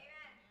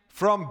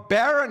 From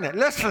barrenness,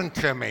 listen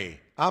to me,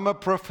 I'm a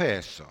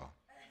professor.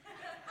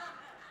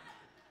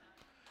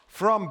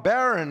 From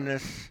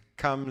barrenness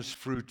comes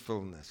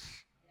fruitfulness.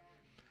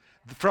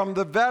 From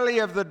the valley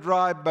of the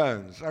dry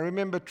bones. I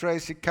remember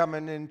Tracy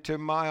coming into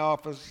my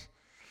office.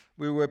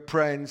 We were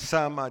praying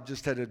some. I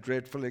just had a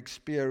dreadful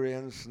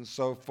experience and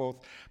so forth.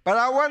 But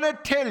I want to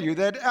tell you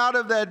that out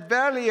of that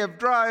valley of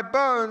dry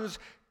bones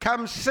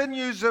comes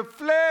sinews of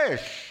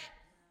flesh.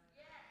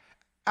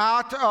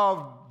 Out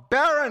of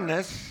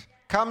barrenness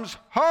comes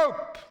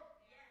hope.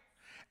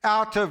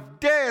 Out of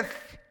death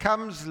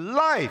comes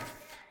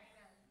life.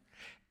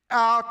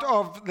 Out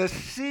of the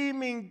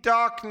seeming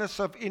darkness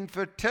of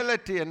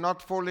infertility and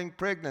not falling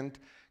pregnant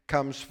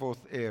comes forth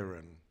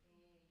Aaron.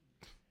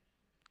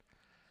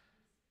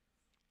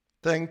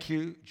 Thank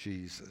you,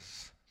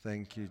 Jesus.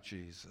 Thank you,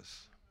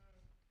 Jesus.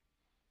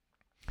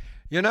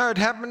 You know, it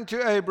happened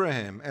to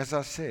Abraham, as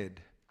I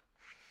said.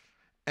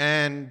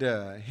 And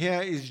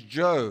here is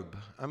Job.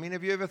 I mean,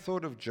 have you ever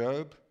thought of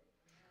Job?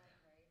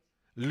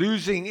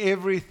 Losing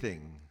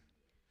everything.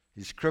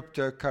 His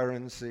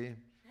cryptocurrency.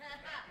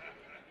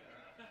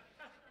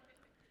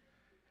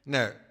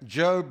 No,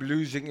 Job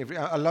losing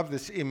everything. I love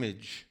this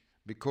image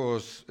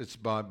because it's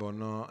by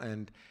Bonnard,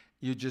 and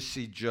you just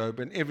see Job,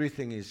 and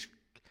everything is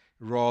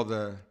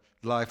rather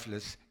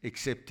lifeless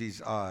except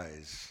his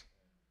eyes.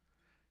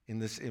 In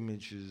this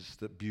image is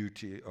the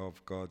beauty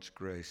of God's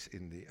grace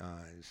in the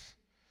eyes.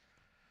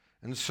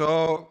 And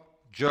so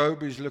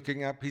Job is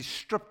looking up. He's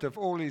stripped of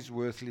all his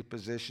worldly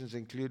possessions,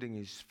 including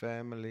his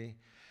family.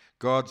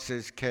 God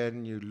says,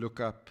 can you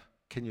look up,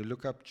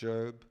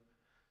 Job,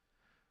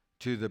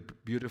 to the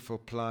beautiful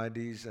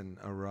Pleiades and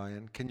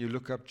Orion? Can you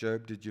look up,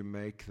 Job? Did you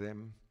make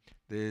them?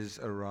 There's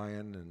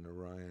Orion and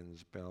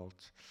Orion's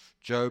belt.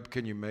 Job,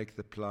 can you make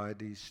the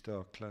Pleiades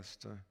star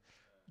cluster?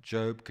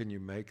 Job, can you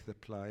make the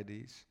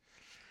Pleiades?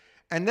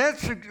 And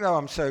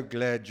I'm so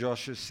glad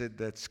Joshua said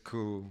that's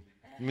cool.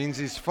 It means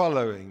he's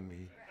following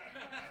me.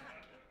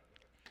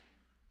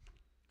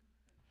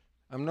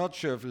 I'm not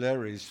sure if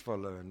Larry's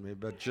following me,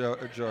 but Josh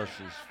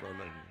is following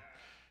me.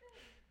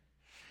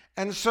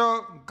 And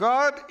so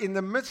God, in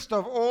the midst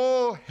of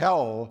all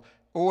hell,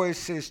 always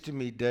says to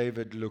me,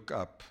 David, look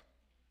up.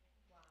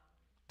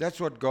 That's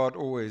what God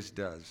always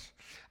does.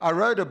 I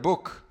wrote a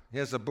book.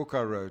 Here's a book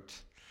I wrote.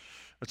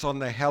 It's on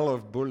the hell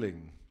of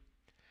bullying.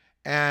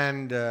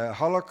 And a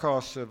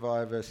Holocaust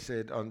survivor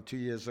said 2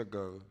 years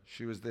ago,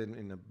 she was then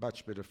in a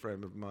much better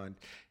frame of mind,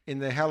 in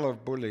the hell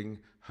of bullying,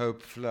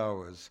 hope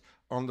flowers.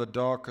 On the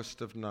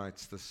darkest of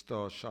nights, the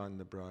stars shine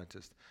the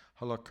brightest.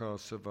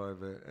 Holocaust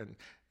survivor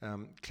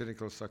and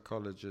clinical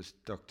psychologist,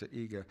 Dr.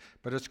 Eager.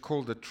 But it's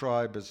called The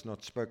Tribe Has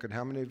Not Spoken.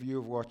 How many of you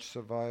have watched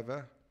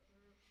Survivor?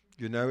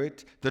 You know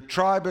it? The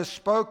tribe has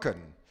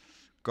spoken.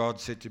 God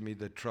said to me,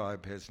 the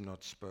tribe has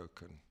not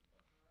spoken.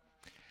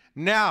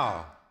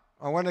 Now,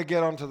 I want to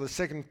get on to the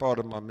second part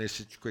of my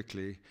message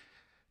quickly,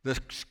 the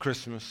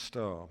Christmas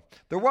star.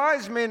 The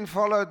wise men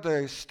followed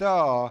the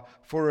star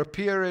for a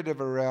period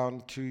of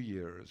around 2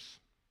 years.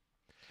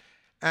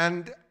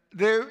 And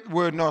there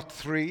were not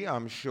 3,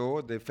 I'm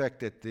sure. The fact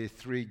that there are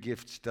 3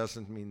 gifts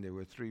doesn't mean there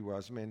were 3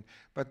 wise men,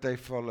 but they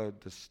followed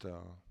the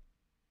star.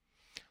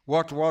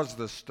 What was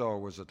the star?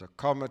 Was it a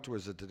comet?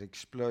 Was it an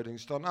exploding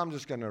star? And I'm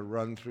just going to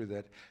run through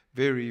that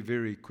very,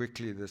 very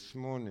quickly this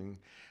morning.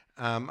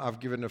 I've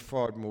given a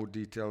far more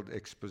detailed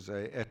expose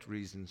at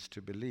Reasons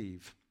to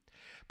Believe.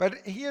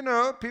 But, you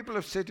know, people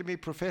have said to me,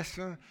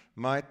 Professor,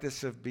 might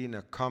this have been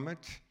a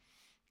comet?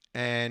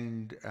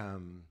 And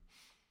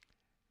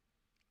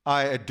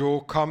I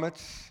adore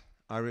comets.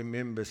 I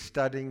remember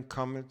studying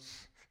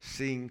comets,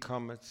 seeing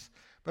comets.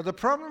 But the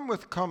problem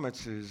with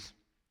comets is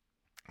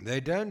they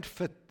don't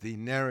fit the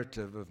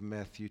narrative of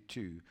Matthew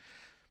 2.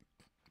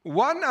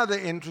 One other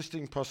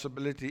interesting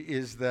possibility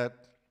is that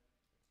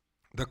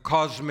the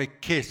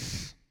cosmic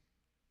kiss,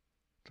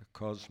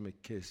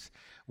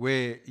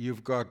 where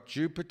you've got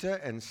Jupiter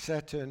and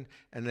Saturn,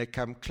 and they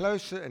come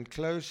closer and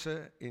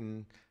closer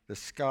in the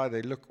sky.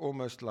 They look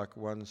almost like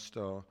one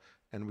star,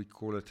 and we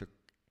call it a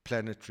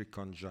planetary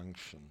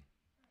conjunction.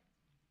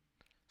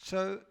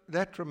 So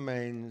that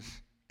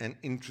remains an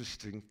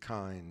interesting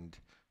kind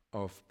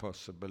of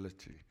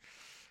possibility.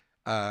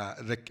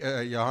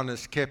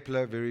 Johannes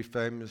Kepler, very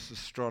famous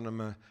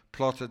astronomer,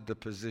 plotted the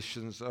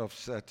positions of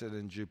Saturn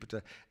and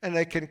Jupiter, and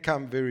they can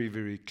come very,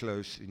 very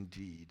close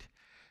indeed.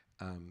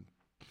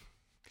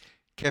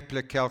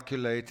 Kepler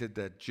calculated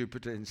that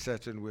Jupiter and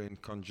Saturn were in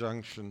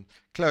conjunction,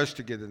 close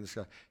together in the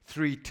sky,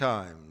 3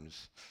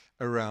 times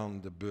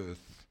around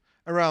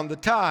the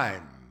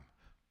time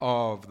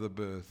of the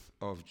birth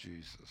of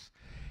Jesus.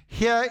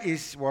 Here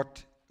is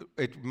what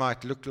it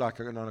might look like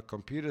on a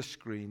computer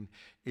screen,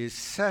 is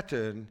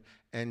Saturn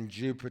and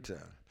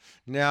Jupiter.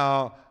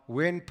 Now,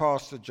 when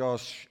Pastor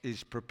Josh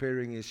is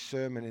preparing his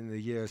sermon in the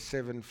year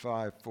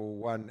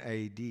 7541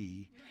 AD,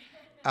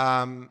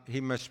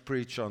 he must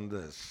preach on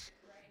this.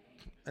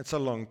 It's a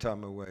long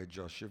time away,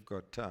 Josh, you've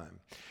got time.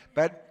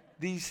 But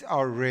these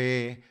are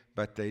rare,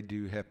 but they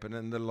do happen.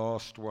 And the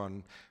last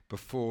one,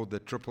 before the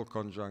triple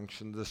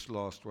conjunction, this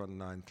last one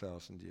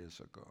 9,000 years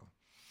ago.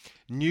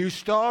 New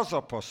stars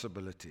are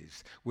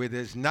possibilities, where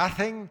there's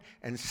nothing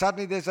and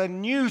suddenly there's a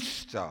new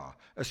star.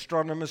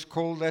 Astronomers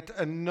call that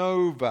a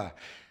nova.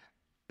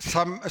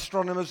 Some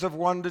astronomers have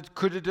wondered,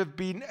 could it have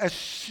been a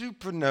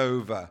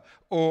supernova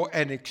or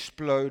an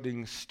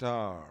exploding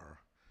star?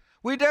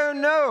 We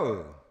don't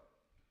know.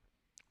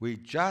 We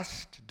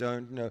just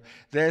don't know.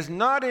 There's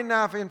not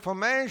enough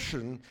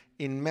information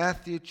in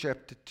Matthew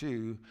chapter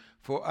 2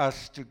 for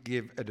us to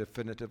give a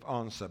definitive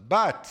answer.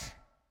 But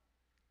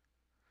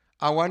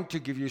I want to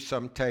give you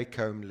some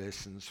take-home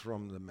lessons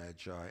from the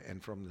Magi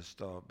and from the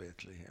Star of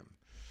Bethlehem.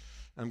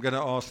 I'm going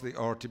to ask the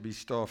RTB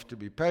staff to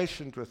be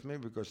patient with me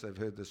because they've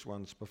heard this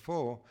once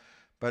before,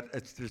 but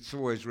it's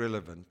always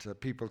relevant.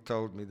 People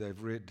told me they've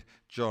read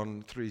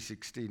John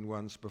 3:16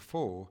 once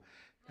before,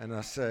 and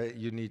I say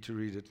you need to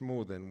read it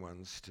more than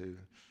once to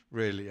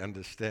really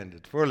understand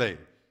it fully.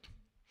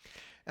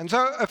 And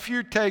so a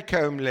few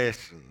take-home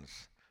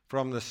lessons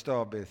from the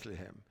Star of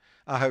Bethlehem.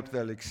 I hope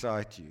they'll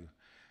excite you.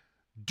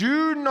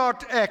 Do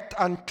not act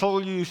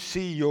until you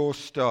see your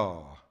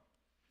star.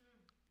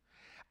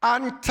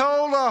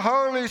 Until the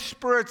Holy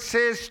Spirit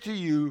says to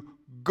you,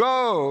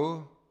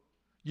 go,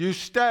 you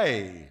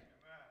stay.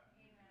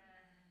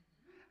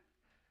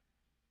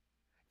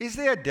 Is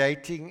there a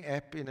dating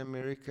app in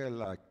America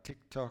like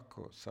TikTok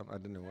or something? I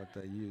don't know what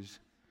they use.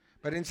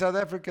 But in South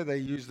Africa, they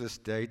use this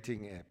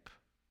dating app.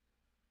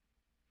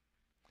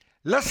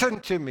 Listen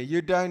to me.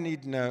 You don't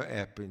need no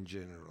app in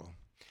general.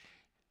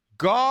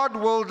 God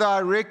will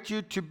direct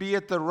you to be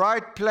at the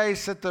right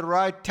place at the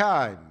right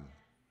time.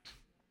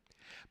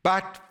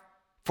 But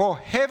for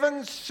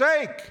heaven's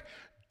sake,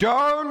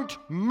 don't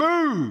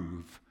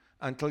move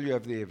until you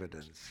have the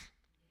evidence.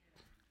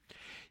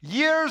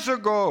 Years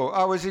ago,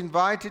 I was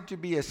invited to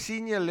be a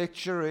senior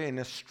lecturer in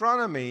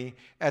astronomy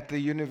at the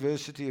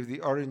University of the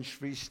Orange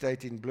Free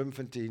State in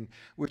Bloemfontein,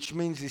 which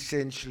means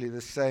essentially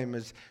the same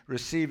as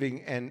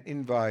receiving an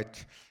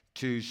invite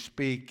to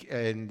speak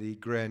in the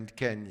Grand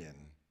Canyon.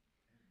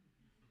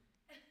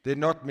 There are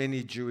not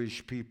many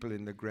Jewish people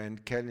in the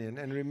Grand Canyon.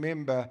 And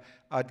remember,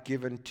 I'd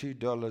given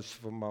 $2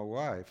 for my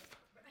wife.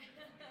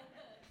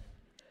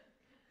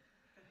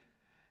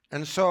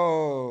 And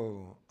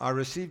so I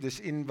received this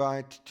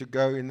invite to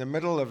go in the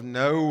middle of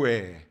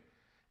nowhere,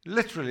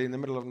 literally in the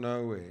middle of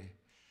nowhere,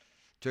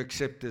 to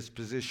accept this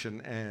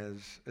position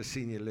as a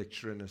senior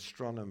lecturer in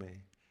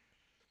astronomy.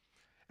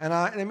 And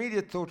an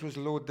immediate thought was,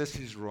 Lord, this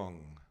is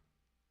wrong.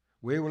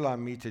 Where will I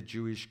meet a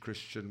Jewish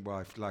Christian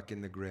wife like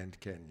in the Grand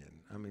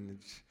Canyon? I mean,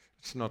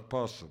 it's not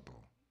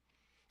possible.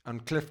 On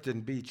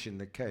Clifton Beach in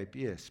the Cape,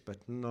 yes, but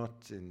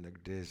not in the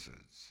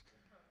deserts.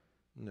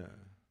 No.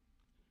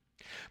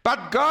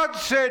 But God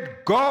said,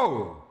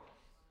 go.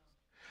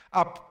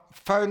 I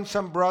phoned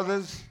some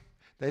brothers.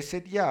 They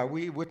said, yeah,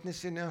 we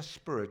witness in our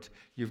spirit.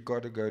 You've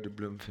got to go to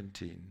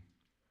Bloemfontein.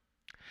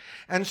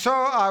 And so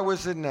I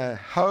was in a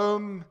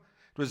home.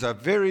 It was a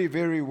very,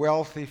 very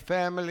wealthy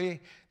family.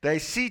 They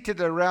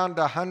seated around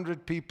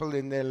 100 people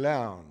in their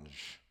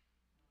lounge.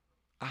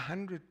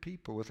 100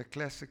 people with a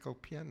classical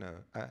piano,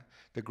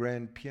 the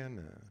grand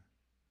piano.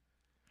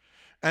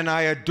 And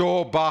I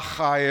adore Bach,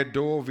 I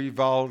adore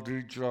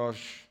Vivaldi,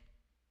 Josh.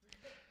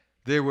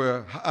 There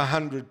were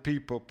 100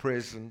 people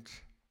present.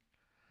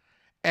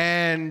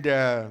 And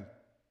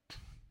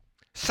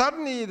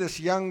suddenly this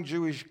young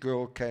Jewish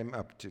girl came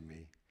up to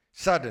me.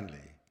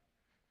 Suddenly.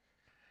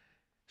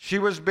 She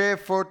was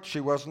barefoot. She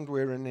wasn't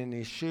wearing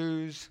any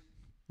shoes.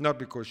 Not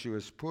because she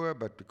was poor,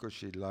 but because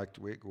she liked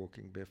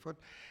walking barefoot.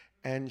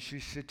 And she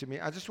said to me,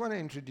 I just want to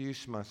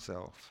introduce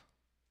myself.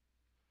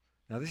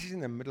 Now, this is in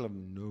the middle of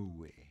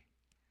nowhere.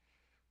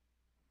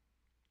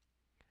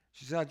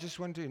 She said, I just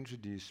want to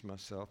introduce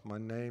myself. My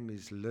name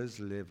is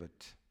Liz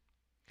Levitt.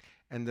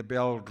 And the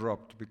bell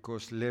dropped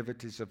because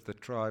Levitt is of the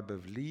tribe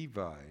of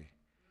Levi.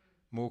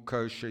 More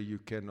kosher you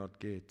cannot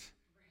get.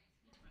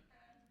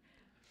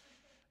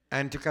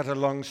 And to cut a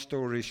long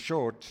story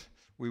short,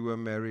 we were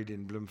married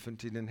in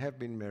Bloemfontein and have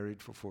been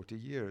married for 40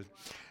 years.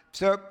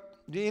 So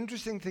the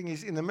interesting thing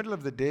is, in the middle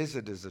of the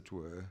desert, as it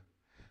were,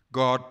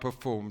 God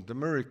performed the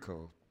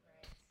miracle.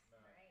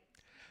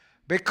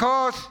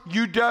 Because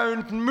you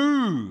don't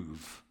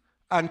move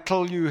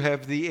until you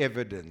have the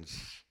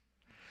evidence.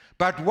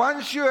 But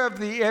once you have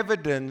the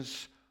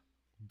evidence,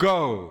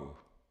 go.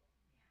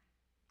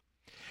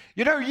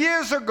 You know,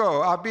 years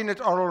ago, I've been at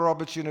Oral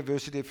Roberts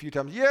University a few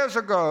times. Years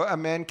ago, a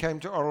man came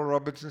to Oral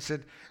Roberts and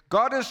said,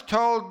 God has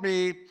told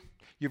me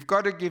you've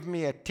got to give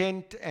me a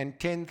tent and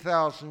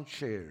 10,000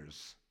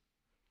 shares.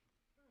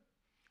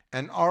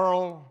 And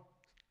Oral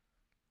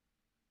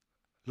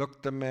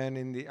looked the man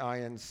in the eye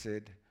and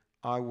said,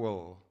 I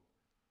will.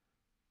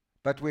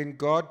 But when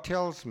God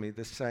tells me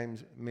the same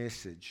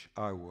message,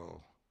 I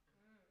will.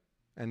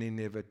 And he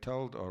never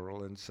told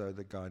Oral, and so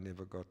the guy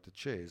never got the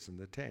chairs and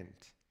the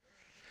tent.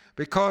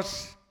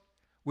 Because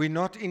we're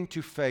not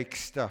into fake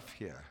stuff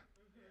here.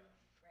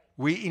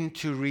 We're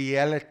into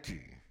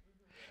reality.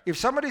 If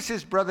somebody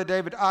says, Brother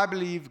David, I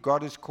believe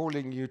God is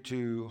calling you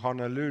to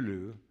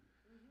Honolulu,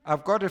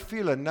 I've got to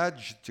feel a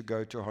nudge to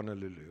go to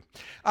Honolulu.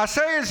 I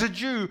say as a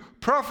Jew,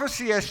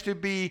 prophecy has to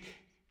be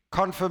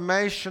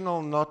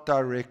confirmational, not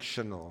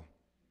directional.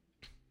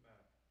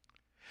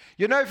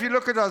 You know, if you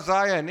look at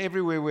Isaiah and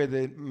everywhere where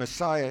the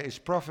Messiah is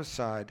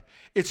prophesied,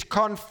 it's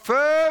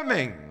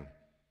confirming.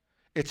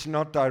 It's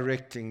not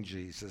directing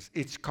Jesus.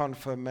 It's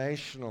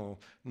confirmational,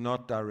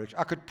 not direct.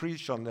 I could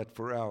preach on that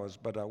for hours,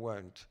 but I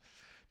won't.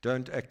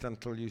 Don't act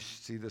until you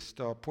see the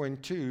star.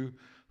 Point 2,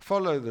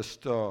 follow the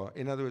star.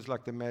 In other words,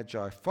 like the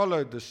Magi,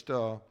 follow the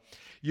star.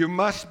 You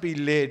must be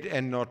led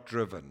and not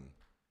driven.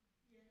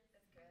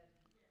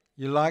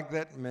 You like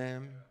that,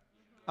 ma'am?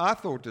 I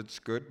thought it's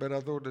good, but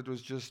I thought it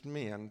was just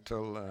me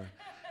until,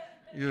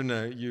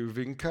 you've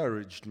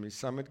encouraged me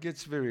some. It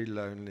gets very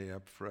lonely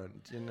up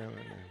front, you know.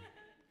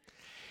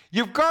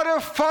 You've got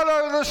to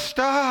follow the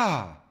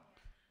star.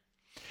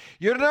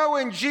 You know,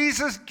 when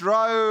Jesus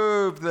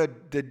drove the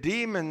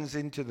demons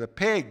into the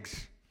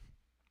pigs,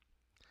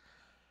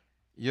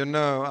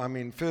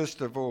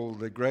 first of all,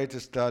 the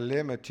greatest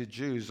dilemma to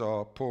Jews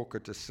are pork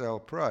at a sale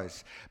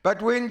price.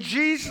 But when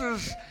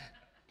Jesus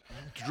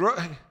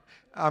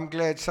I'm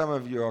glad some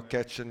of you are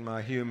catching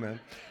my humor.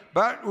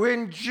 But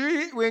when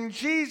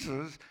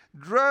Jesus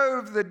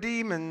drove the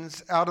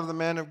demons out of the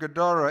man of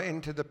Gadara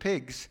into the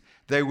pigs,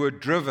 they were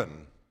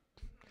driven.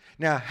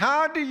 Now,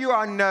 how do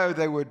I know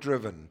they were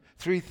driven?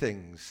 3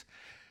 things.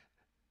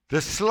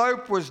 The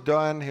slope was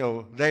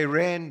downhill. They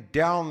ran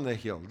down the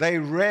hill. They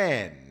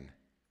ran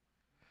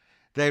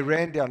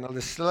down.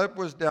 The slope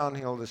was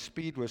downhill. The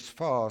speed was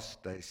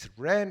fast. They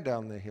ran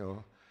down the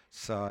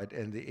hillside,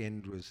 and the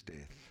end was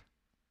death.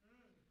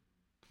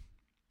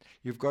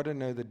 You've got to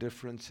know the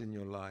difference in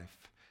your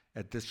life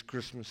at this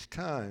Christmas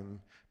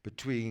time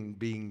between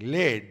being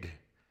led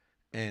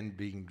and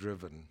being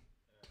driven.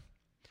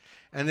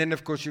 And then,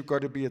 of course, you've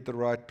got to be at the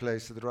right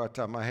place at the right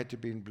time. I had to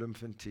be in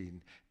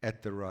Bloemfontein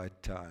at the right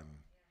time.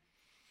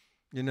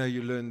 You know,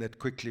 you learn that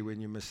quickly when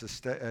you miss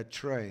a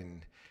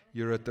train.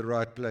 You're at the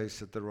right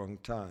place at the wrong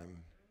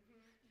time.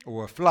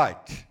 Or a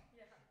flight.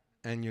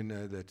 And you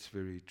know that's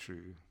very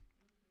true.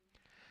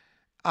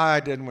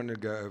 I didn't want to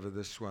go over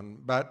this one,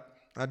 but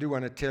I do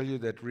want to tell you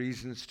that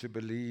Reasons to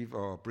Believe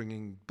are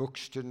bringing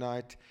books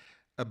tonight.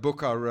 A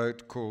book I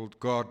wrote called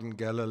Garden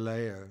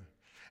Galileo.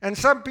 And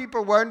some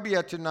people won't be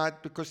here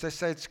tonight because they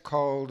say it's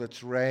cold,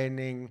 it's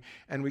raining,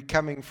 and we're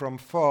coming from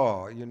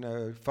far,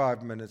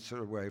 5 minutes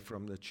away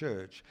from the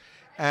church.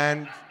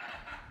 And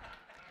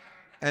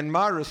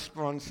my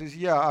response is,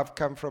 yeah, I've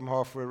come from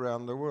halfway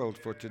around the world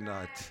for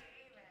tonight.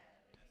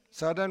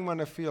 So I don't want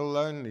to feel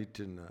lonely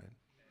tonight.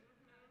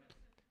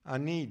 I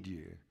need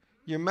you.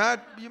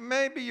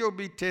 Maybe you'll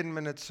be 10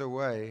 minutes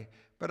away,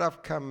 but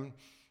I've come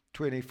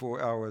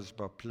 24 hours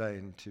by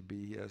plane to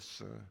be here,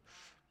 so...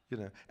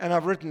 And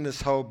I've written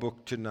this whole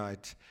book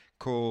tonight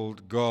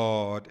called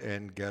God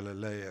and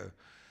Galileo.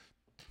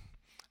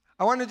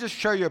 I want to just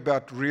show you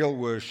about real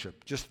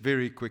worship, just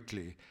very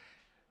quickly.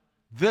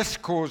 This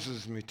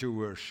causes me to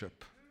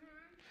worship.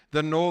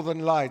 The Northern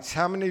Lights.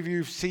 How many of you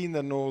have seen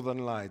the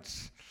Northern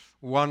Lights?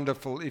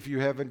 Wonderful. If you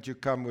haven't, you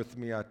come with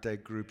me. I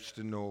take groups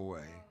to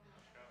Norway.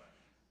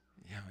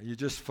 Yeah, you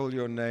just fill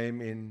your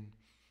name in.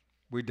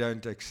 We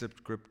don't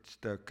accept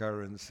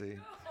cryptocurrency.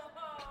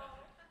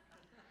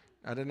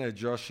 I don't know,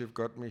 Josh, you've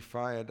got me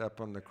fired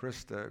up on the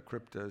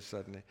crypto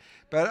suddenly.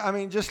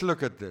 But, just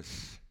look at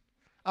this.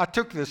 I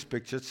took this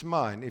picture. It's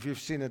mine. If you've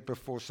seen it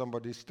before,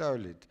 somebody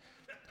stole it.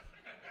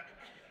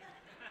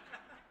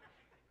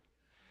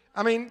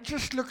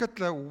 Just look at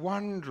the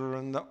wonder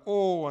and the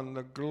awe and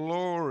the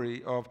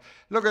glory of...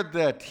 Look at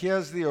that.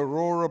 Here's the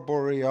Aurora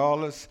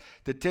Borealis.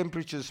 The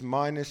temperature's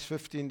minus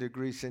 15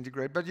 degrees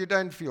centigrade. But you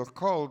don't feel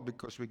cold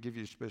because we give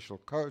you special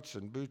coats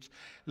and boots.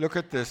 Look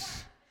at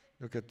this.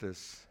 Look at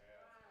this.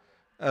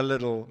 A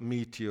little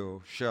meteor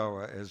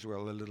shower as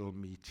well, a little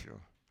meteor.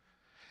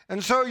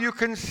 And so you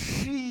can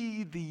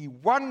see the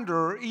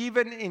wonder,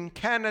 even in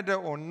Canada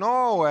or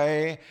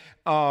Norway,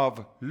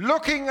 of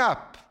looking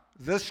up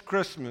this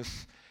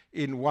Christmas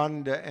in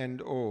wonder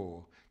and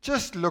awe.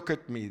 Just look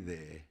at me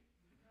there.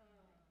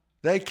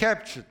 They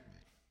captured me.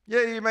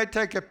 Yeah, you may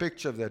take a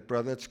picture of that,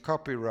 brother. It's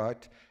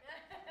copyright.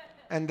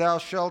 And thou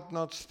shalt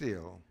not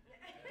steal.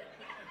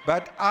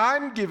 But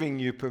I'm giving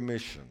you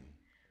permission,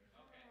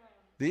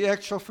 the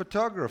actual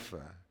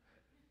photographer.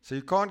 So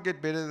you can't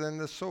get better than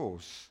the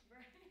source.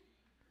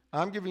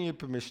 I'm giving you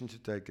permission to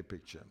take a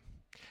picture.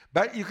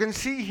 But you can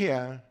see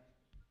here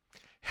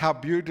how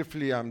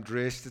beautifully I'm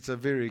dressed. It's a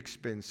very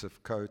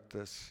expensive coat,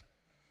 this.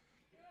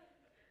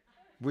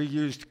 We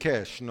used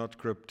cash, not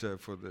crypto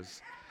for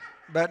this.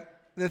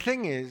 But the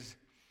thing is,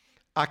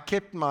 I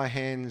kept my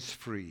hands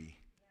free.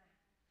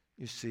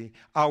 You see,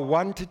 I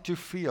wanted to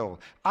feel.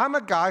 I'm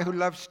a guy who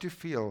loves to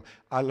feel.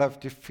 I love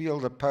to feel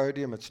the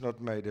podium. It's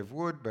not made of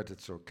wood, but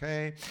it's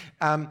okay.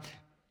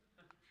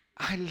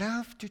 I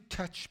love to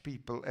touch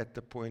people at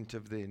the point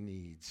of their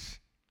needs.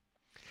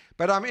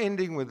 But I'm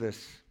ending with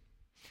this.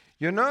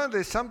 You know,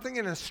 there's something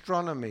in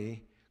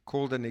astronomy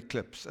called an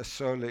eclipse, a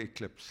solar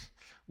eclipse,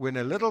 when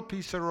a little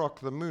piece of rock,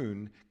 the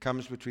moon,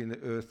 comes between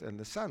the earth and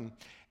the sun.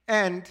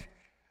 And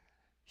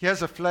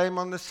here's a flame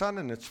on the sun,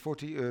 and it's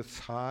 40 earths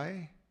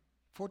high.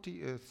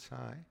 40 earths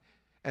high.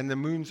 And the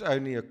moon's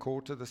only a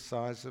quarter the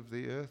size of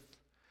the earth.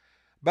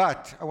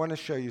 But I want to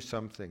show you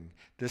something.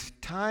 This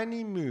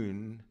tiny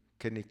moon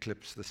can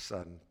eclipse the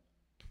sun.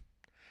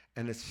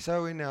 And it's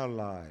so in our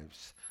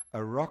lives.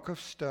 A rock of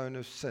stone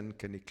of sin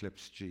can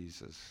eclipse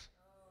Jesus.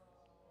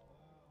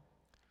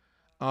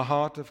 A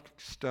heart of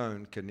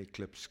stone can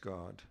eclipse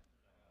God.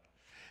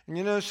 And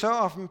you know, so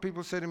often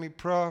people say to me,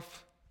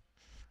 Prof,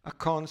 I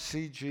can't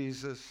see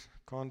Jesus,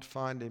 can't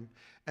find him.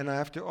 And I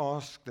have to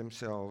ask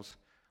themselves,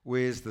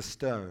 where's the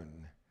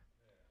stone?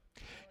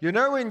 You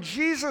know, when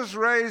Jesus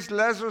raised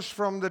Lazarus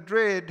from the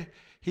dead,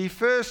 he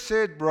first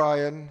said,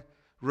 Brian,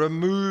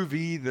 remove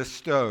ye the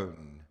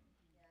stone.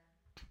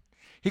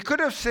 He could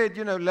have said,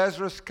 you know,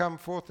 Lazarus, come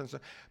forth and so.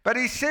 But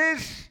he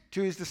says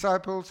to his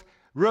disciples,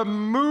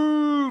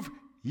 remove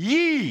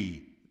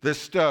ye the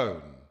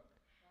stone.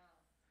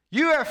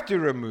 You have to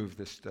remove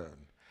the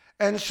stone.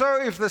 And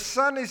so if the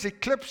sun is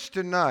eclipsed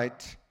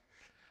tonight,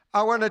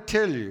 I want to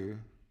tell you,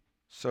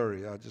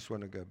 sorry, I just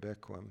want to go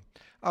back one.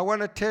 I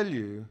want to tell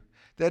you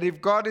that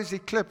if God is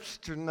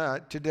eclipsed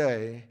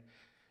today,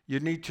 you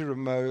need to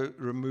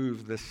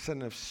remove the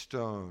sin of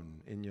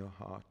stone in your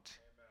heart.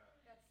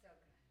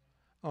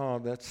 Oh,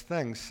 that's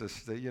thanks,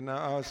 sister. You know,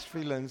 I was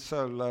feeling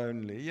so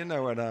lonely. You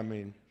know what I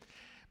mean.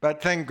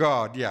 But thank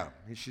God, yeah.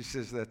 She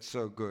says that's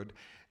so good.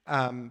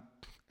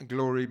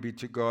 Glory be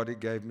to God, he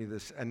gave me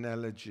this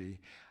analogy.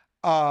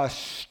 A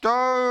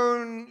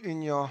stone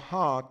in your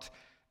heart,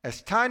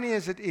 as tiny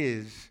as it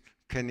is,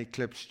 can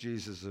eclipse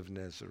Jesus of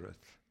Nazareth.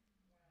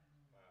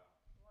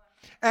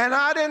 And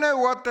I don't know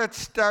what that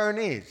stone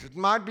is. It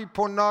might be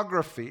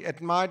pornography.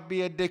 It might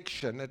be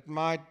addiction. It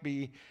might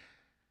be,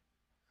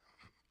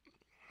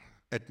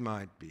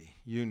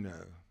 you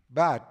know.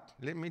 But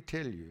let me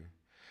tell you,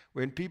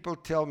 when people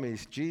tell me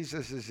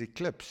Jesus is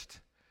eclipsed,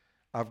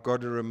 I've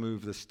got to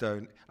remove the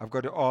stone. I've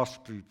got to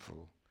ask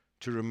people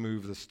to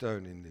remove the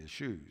stone in their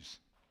shoes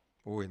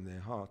or in their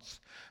hearts.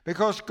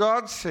 Because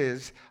God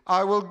says,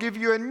 I will give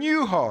you a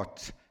new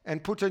heart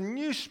and put a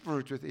new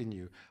spirit within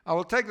you. I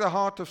will take the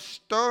heart of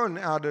stone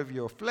out of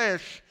your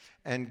flesh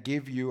and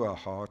give you a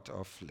heart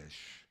of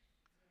flesh.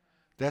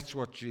 That's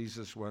what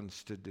Jesus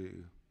wants to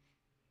do.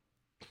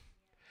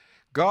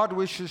 God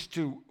wishes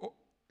to,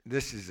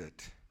 this is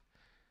it.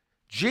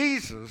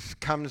 Jesus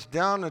comes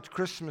down at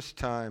Christmas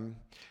time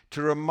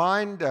to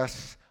remind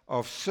us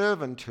of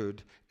servanthood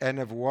and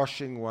of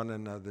washing one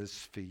another's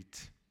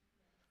feet.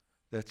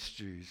 That's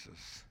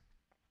Jesus.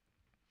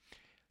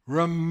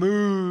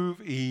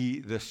 Remove ye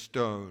the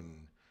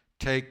stone.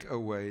 Take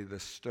away the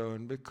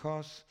stone,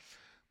 because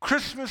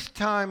Christmas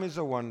time is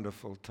a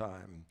wonderful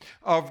time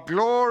of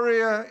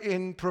Gloria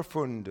in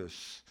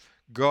Profundis,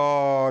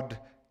 God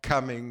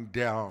coming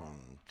down.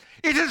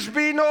 It has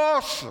been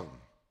awesome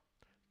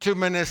to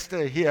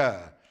minister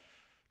here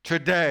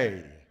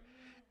today.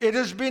 It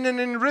has been an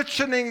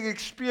enriching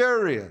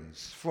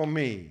experience for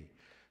me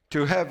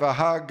to have a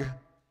hug.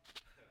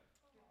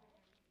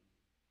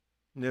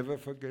 Never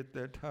forget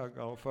that hug.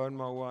 I'll phone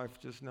my wife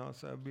just now,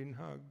 so I've been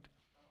hugged.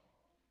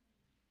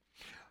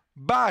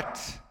 But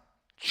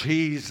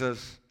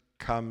Jesus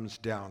comes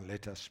down.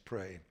 Let us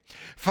pray.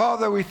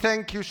 Father, we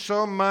thank you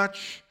so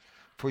much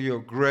for your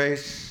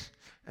grace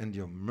and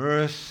your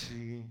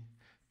mercy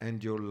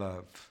and your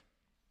love.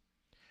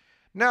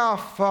 Now,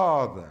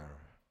 Father,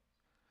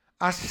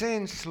 I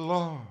sense,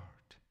 Lord,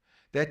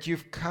 that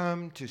you've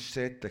come to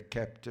set the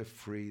captive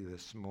free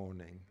this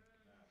morning.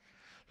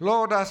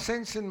 Lord, I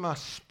sense in my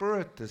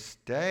spirit this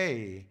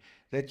day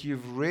that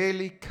you've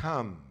really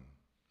come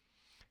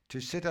to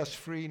set us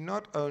free,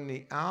 not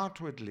only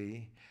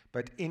outwardly,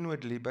 but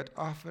inwardly. But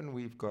often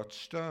we've got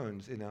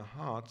stones in our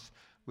hearts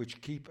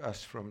which keep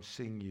us from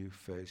seeing you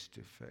face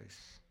to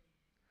face.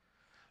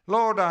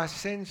 Lord, I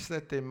sense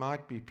that there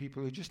might be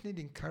people who just need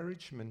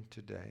encouragement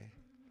today.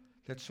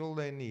 That's all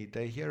they need.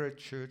 They're here at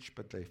church,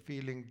 but they're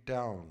feeling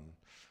down.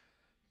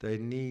 They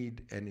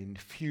need an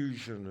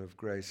infusion of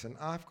grace. And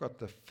I've got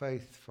the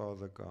faith,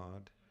 Father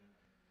God,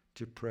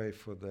 to pray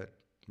for that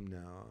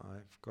now.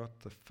 I've got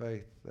the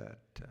faith that,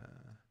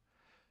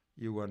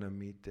 you want to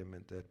meet them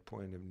at that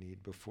point of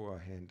need before I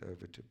hand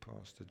over to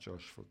Pastor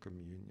Josh for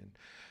communion.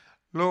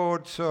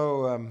 Lord,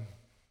 so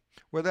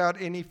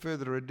without any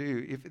further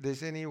ado, if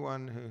there's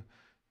anyone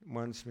who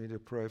wants me to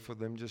pray for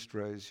them, just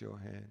raise your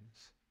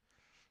hands.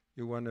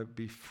 You want to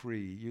be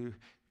free.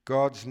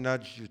 God's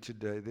nudged you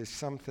today. There's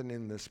something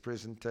in this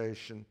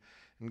presentation,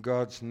 and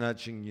God's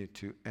nudging you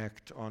to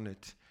act on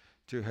it,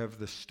 to have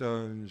the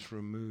stones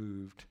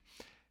removed.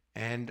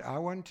 And I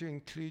want to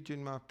include you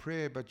in my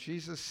prayer, but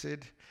Jesus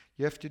said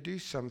you have to do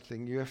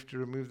something. You have to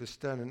remove the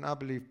stone. And I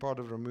believe part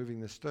of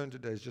removing the stone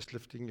today is just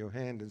lifting your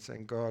hand and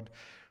saying, God,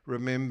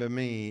 remember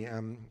me.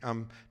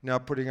 I'm now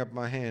putting up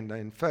my hand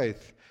in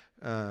faith,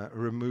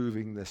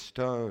 removing the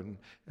stone,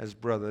 as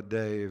Brother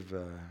Dave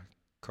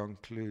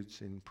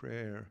concludes in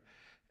prayer.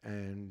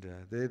 And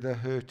they're the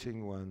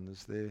hurting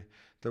ones. They're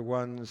the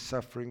ones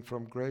suffering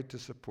from great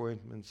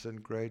disappointments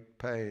and great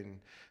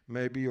pain.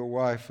 Maybe your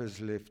wife has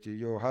left you.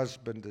 Your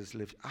husband has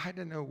left you. I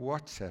don't know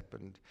what's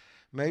happened.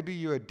 Maybe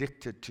you're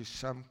addicted to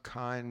some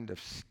kind of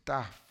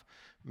stuff.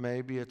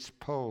 Maybe it's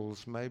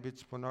pills. Maybe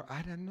it's pornography.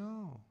 I don't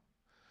know.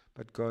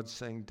 But God's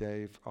saying,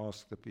 Dave,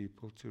 ask the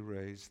people to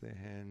raise their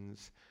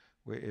hands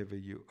wherever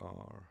you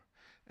are.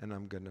 And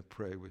I'm going to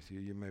pray with you.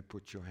 You may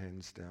put your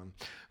hands down.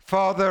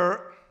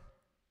 Father,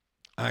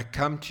 I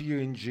come to you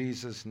in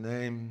Jesus'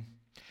 name,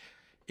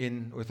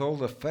 with all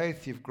the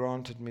faith you've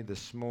granted me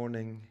this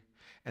morning,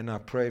 and I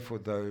pray for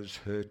those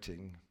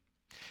hurting.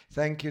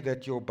 Thank you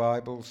that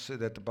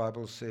the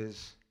Bible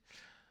says,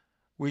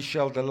 we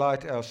shall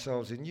delight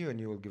ourselves in you, and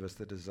you will give us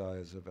the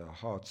desires of our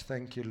hearts.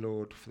 Thank you,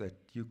 Lord, for that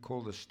you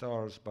call the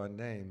stars by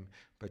name,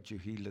 but you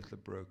healeth the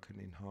broken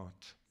in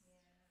heart.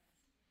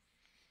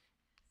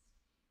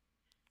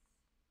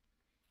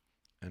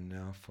 And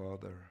now,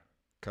 Father,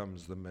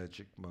 comes the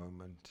magic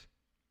moment.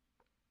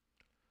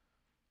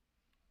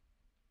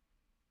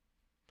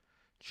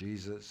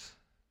 Jesus,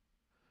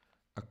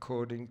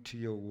 according to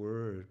your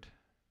word,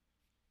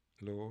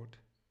 Lord,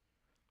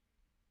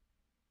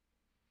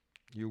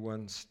 you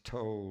once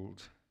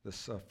told the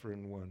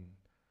suffering one,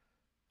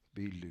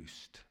 be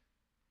loosed.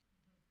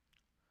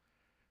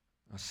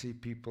 I see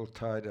people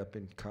tied up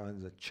in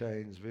kinds of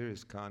chains,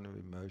 various kinds of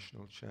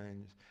emotional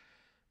chains,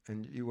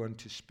 and you want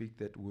to speak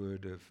that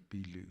word of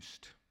be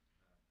loosed.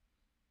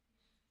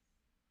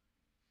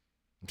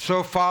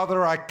 So,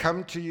 Father, I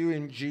come to you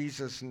in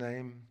Jesus'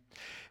 name,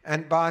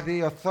 and by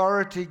the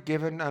authority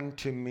given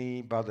unto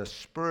me by the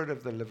Spirit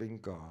of the living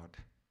God,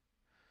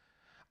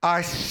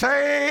 I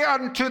say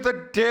unto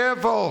the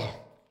devil,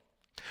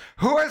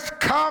 who has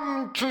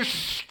come to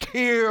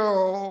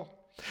steal,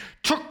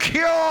 to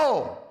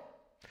kill,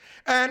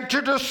 and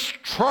to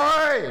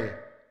destroy,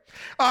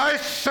 I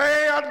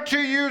say unto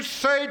you,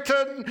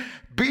 Satan,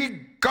 be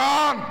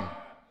gone.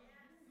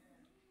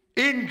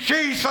 In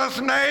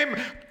Jesus' name,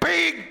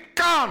 be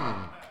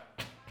gone.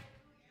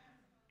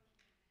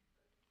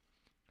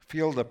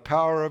 Feel the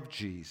power of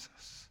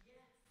Jesus.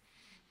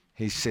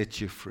 He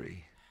set you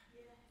free.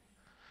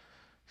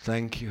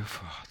 Thank you,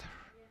 Father.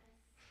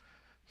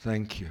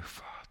 Thank you,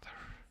 Father.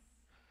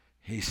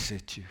 He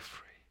set you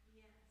free.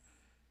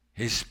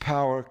 His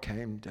power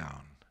came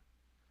down,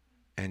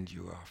 and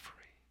you are free.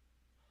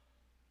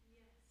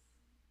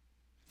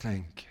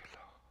 Thank you,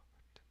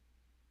 Lord.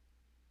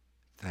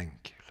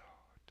 Thank you,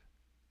 Lord.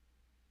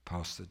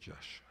 Pastor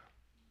Joshua,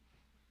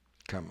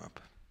 come up.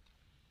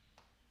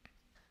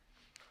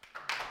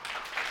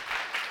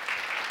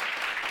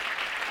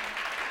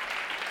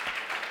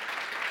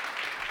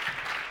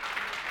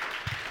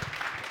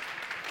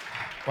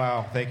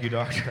 Wow, thank you,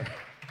 Doctor.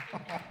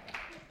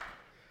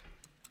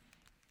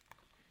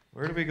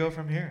 Where do we go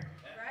from here?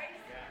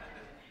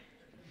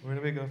 Where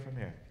do we go from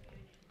here?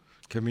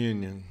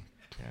 Communion.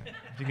 Yeah.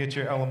 Did you get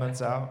your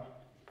elements out?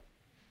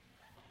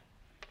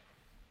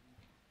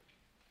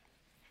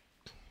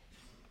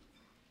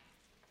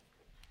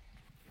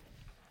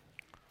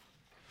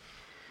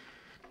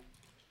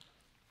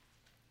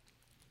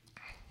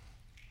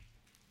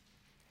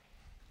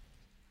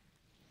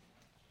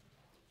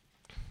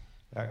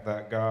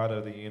 That God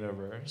of the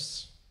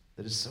universe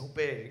that is so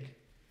big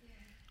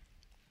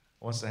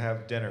wants to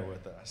have dinner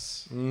with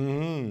us.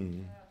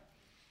 Mm-hmm.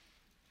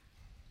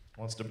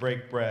 Wants to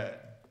break bread.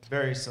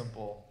 Very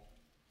simple.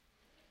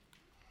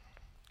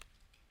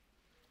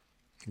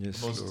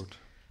 Yes, Lord.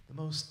 The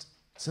most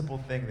simple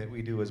thing that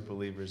we do as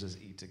believers is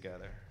eat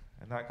together.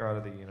 And that God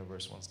of the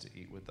universe wants to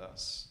eat with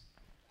us.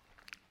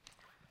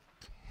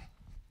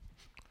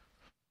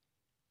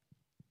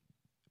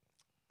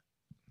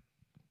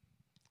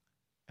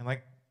 And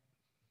like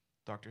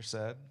Doctor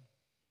said,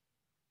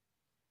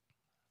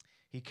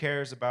 he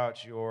cares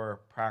about your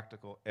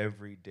practical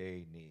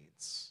everyday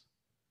needs.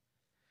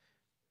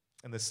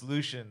 And the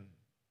solution,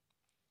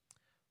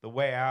 the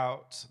way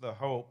out, the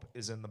hope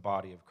is in the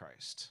body of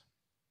Christ.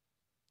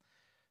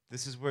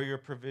 This is where your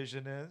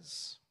provision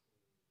is.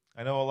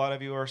 I know a lot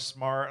of you are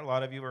smart, a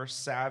lot of you are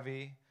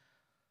savvy,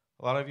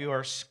 a lot of you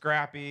are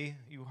scrappy,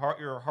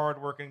 you're a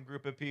hardworking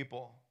group of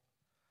people.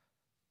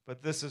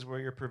 But this is where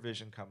your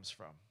provision comes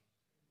from.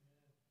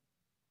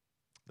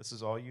 This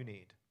is all you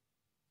need.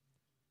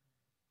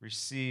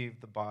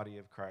 receive the body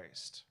of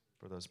Christ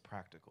for those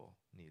practical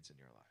needs in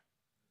your life.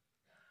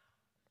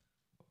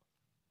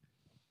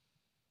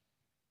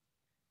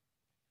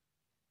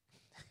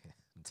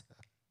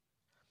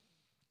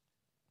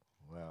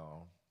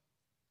 Well,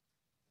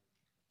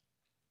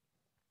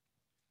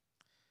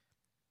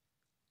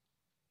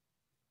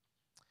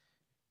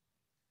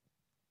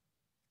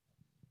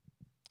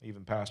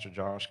 even Pastor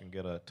Josh can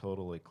get a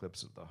total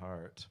eclipse of the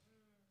heart.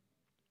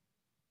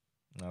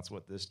 And that's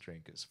what this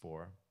drink is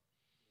for.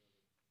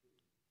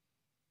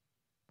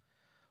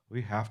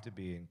 We have to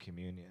be in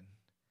communion.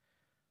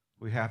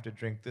 We have to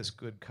drink this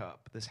good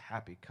cup, this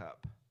happy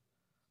cup,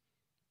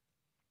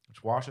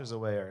 which washes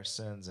away our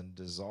sins and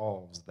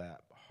dissolves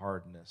that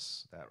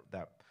hardness,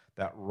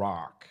 that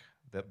rock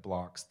that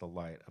blocks the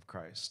light of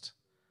Christ.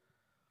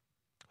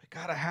 We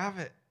got to have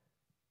it.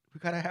 We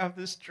got to have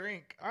this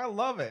drink. I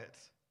love it.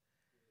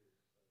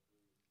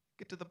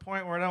 Get to the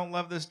point where I don't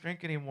love this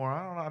drink anymore.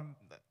 I don't know. I'm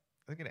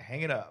going to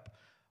hang it up.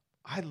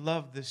 I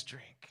love this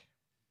drink.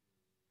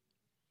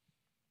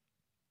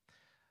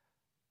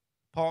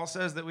 Paul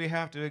says that we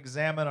have to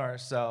examine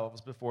ourselves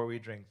before we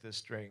drink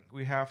this drink.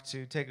 We have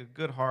to take a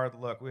good hard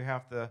look. We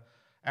have to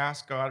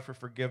ask God for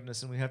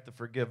forgiveness, and we have to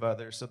forgive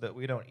others so that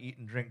we don't eat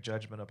and drink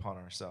judgment upon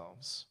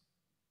ourselves.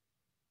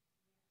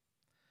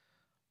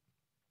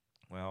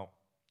 Well,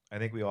 I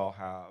think we all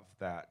have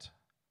that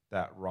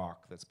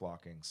rock that's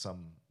blocking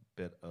some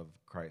bit of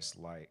Christ's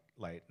light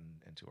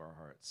into our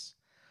hearts.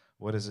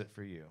 What is it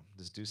for you?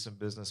 Just do some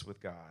business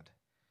with God.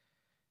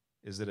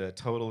 Is it a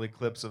total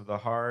eclipse of the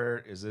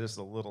heart? Is this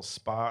a little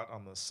spot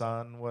on the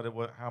sun?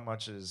 How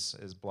much is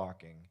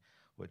blocking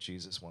what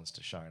Jesus wants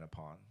to shine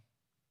upon?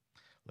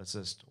 Let's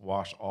just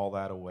wash all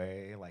that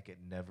away like it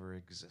never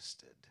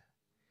existed.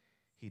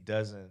 He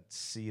doesn't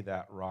see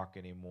that rock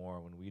anymore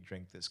when we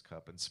drink this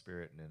cup in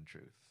spirit and in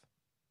truth.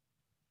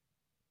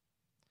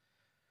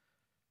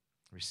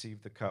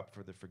 Receive the cup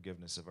for the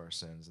forgiveness of our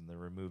sins and the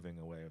removing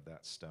away of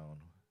that stone.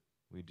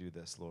 We do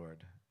this,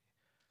 Lord.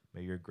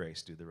 May your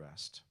grace do the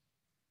rest.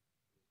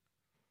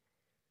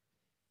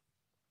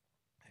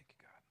 Thank you,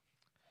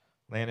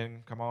 God.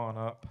 Landon, come on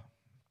up.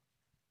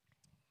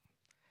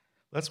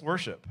 Let's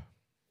worship.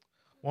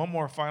 One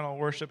more final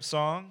worship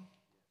song.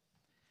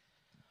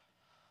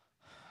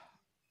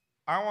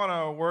 I want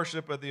to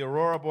worship at the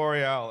Aurora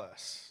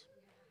Borealis.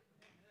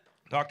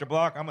 Dr.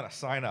 Block, I'm going to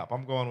sign up.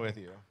 I'm going with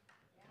you.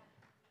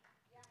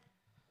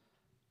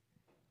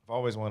 I've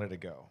always wanted to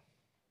go.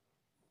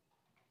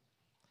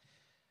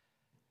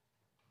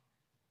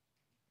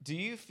 Do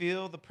you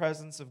feel the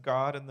presence of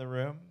God in the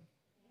room?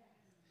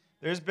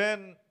 There's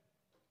been,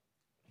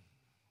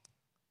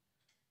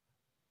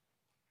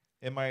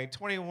 in my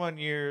 21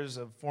 years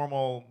of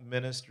formal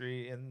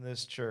ministry in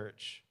this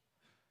church,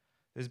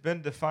 there's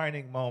been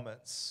defining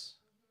moments,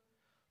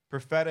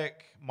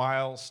 prophetic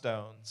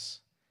milestones.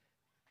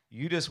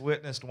 You just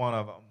witnessed one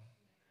of them.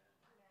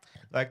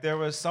 Like there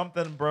was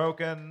something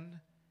broken,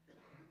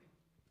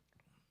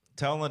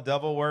 telling the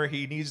devil where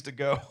he needs to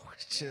go.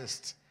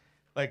 Just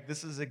like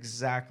this is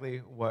exactly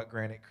what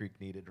Granite Creek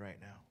needed right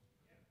now.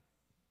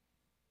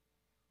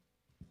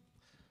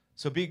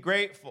 So be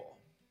grateful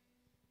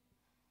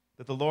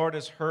that the Lord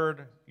has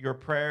heard your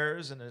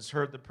prayers and has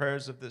heard the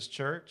prayers of this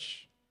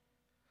church.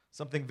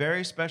 Something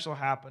very special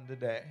happened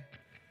today,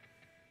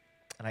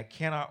 and I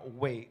cannot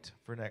wait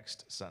for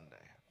next Sunday.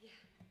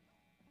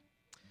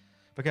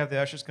 If I could have the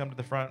ushers come to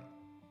the front.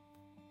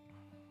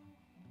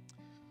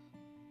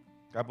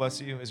 God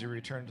bless you as you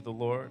return to the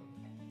Lord.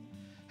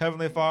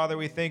 Heavenly Father,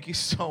 we thank you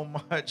so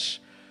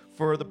much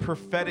for the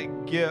prophetic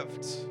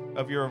gift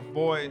of your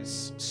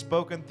voice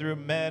spoken through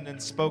men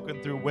and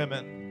spoken through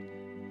women.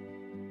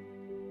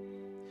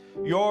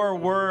 Your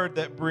word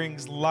that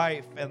brings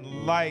life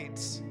and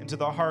light into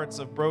the hearts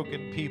of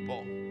broken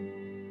people.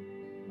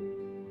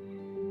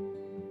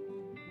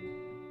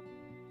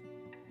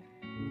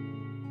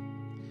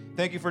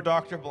 Thank you for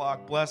Dr.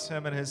 Block. Bless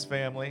him and his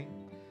family.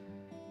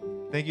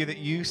 Thank you that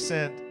you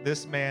sent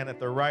this man at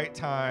the right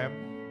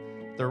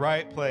time, the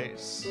right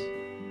place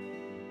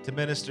to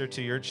minister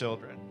to your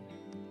children.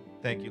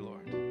 Thank you,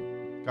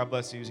 Lord. God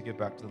bless you as you get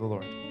back to the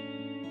Lord.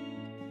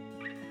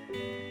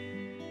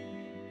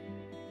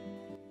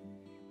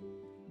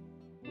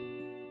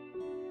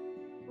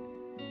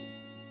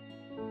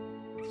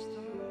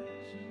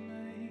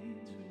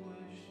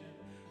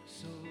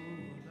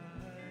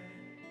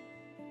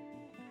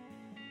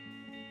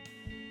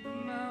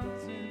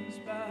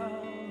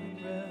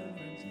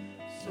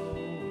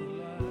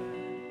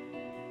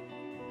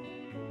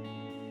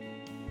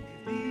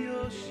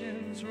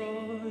 Oceans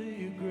roar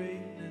your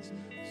greatness,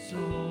 so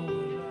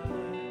alive.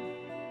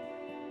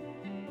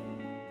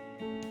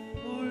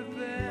 For if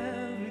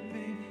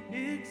everything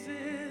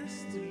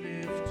exists to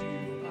lift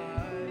you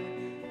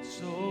high,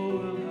 so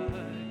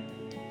alive.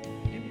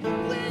 If the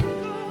wind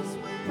goes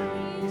where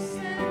you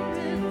send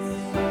it,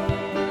 so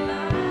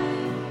alive.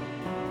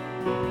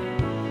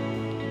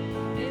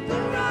 If the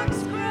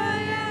rocks cry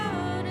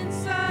out in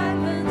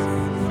silence,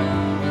 so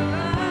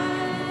alive.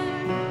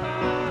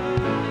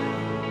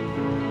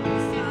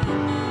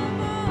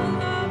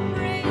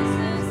 Praise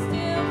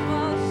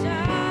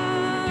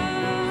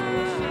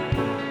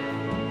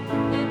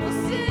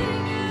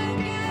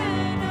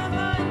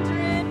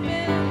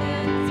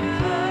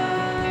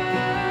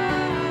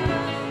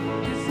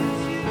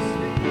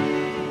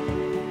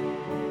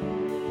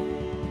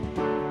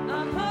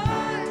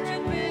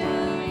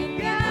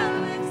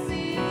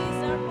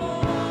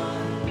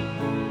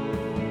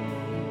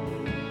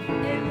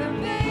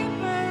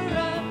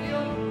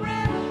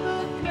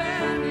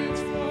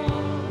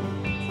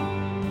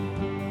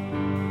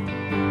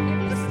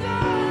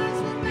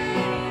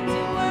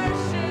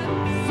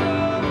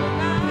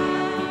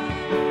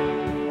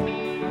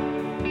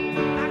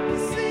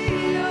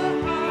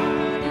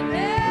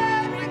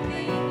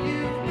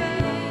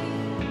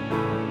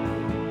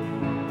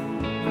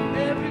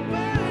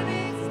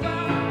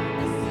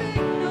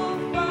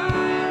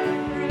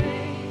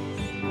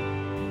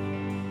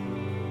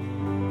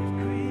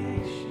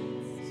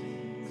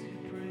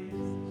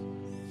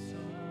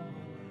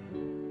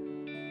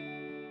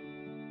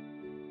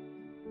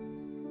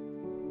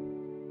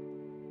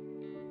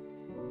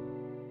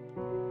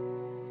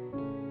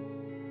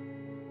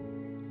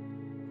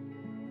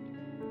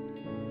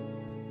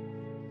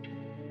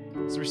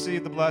Let's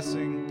receive the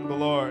blessing of the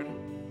Lord.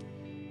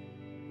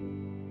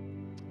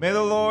 May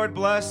the Lord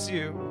bless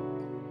you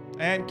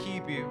and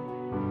keep you.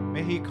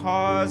 May he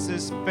cause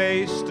his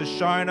face to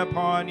shine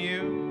upon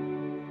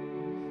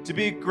you, to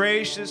be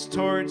gracious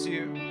towards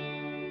you,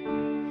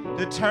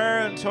 to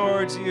turn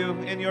towards you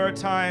in your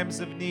times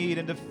of need,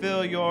 and to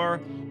fill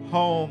your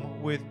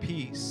home with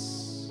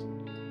peace.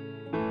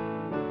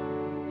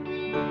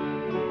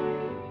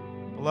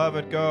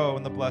 Beloved, go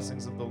in the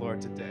blessings of the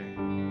Lord today.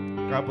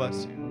 God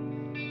bless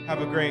you.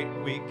 Have a great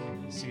week.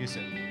 See you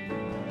soon.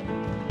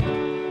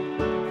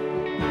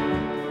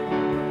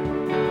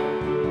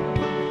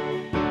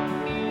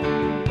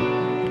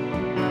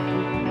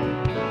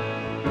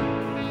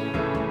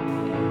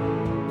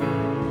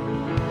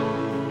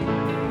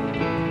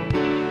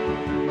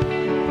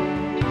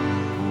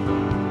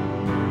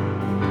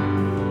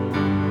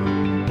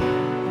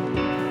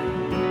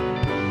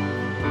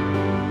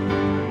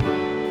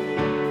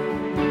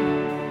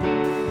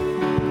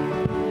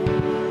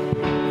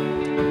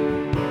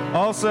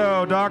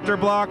 Also, Dr.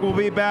 Block will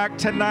be back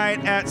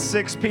tonight at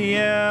 6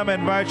 p.m.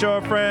 Invite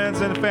your friends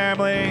and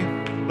family.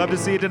 Love to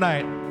see you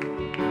tonight.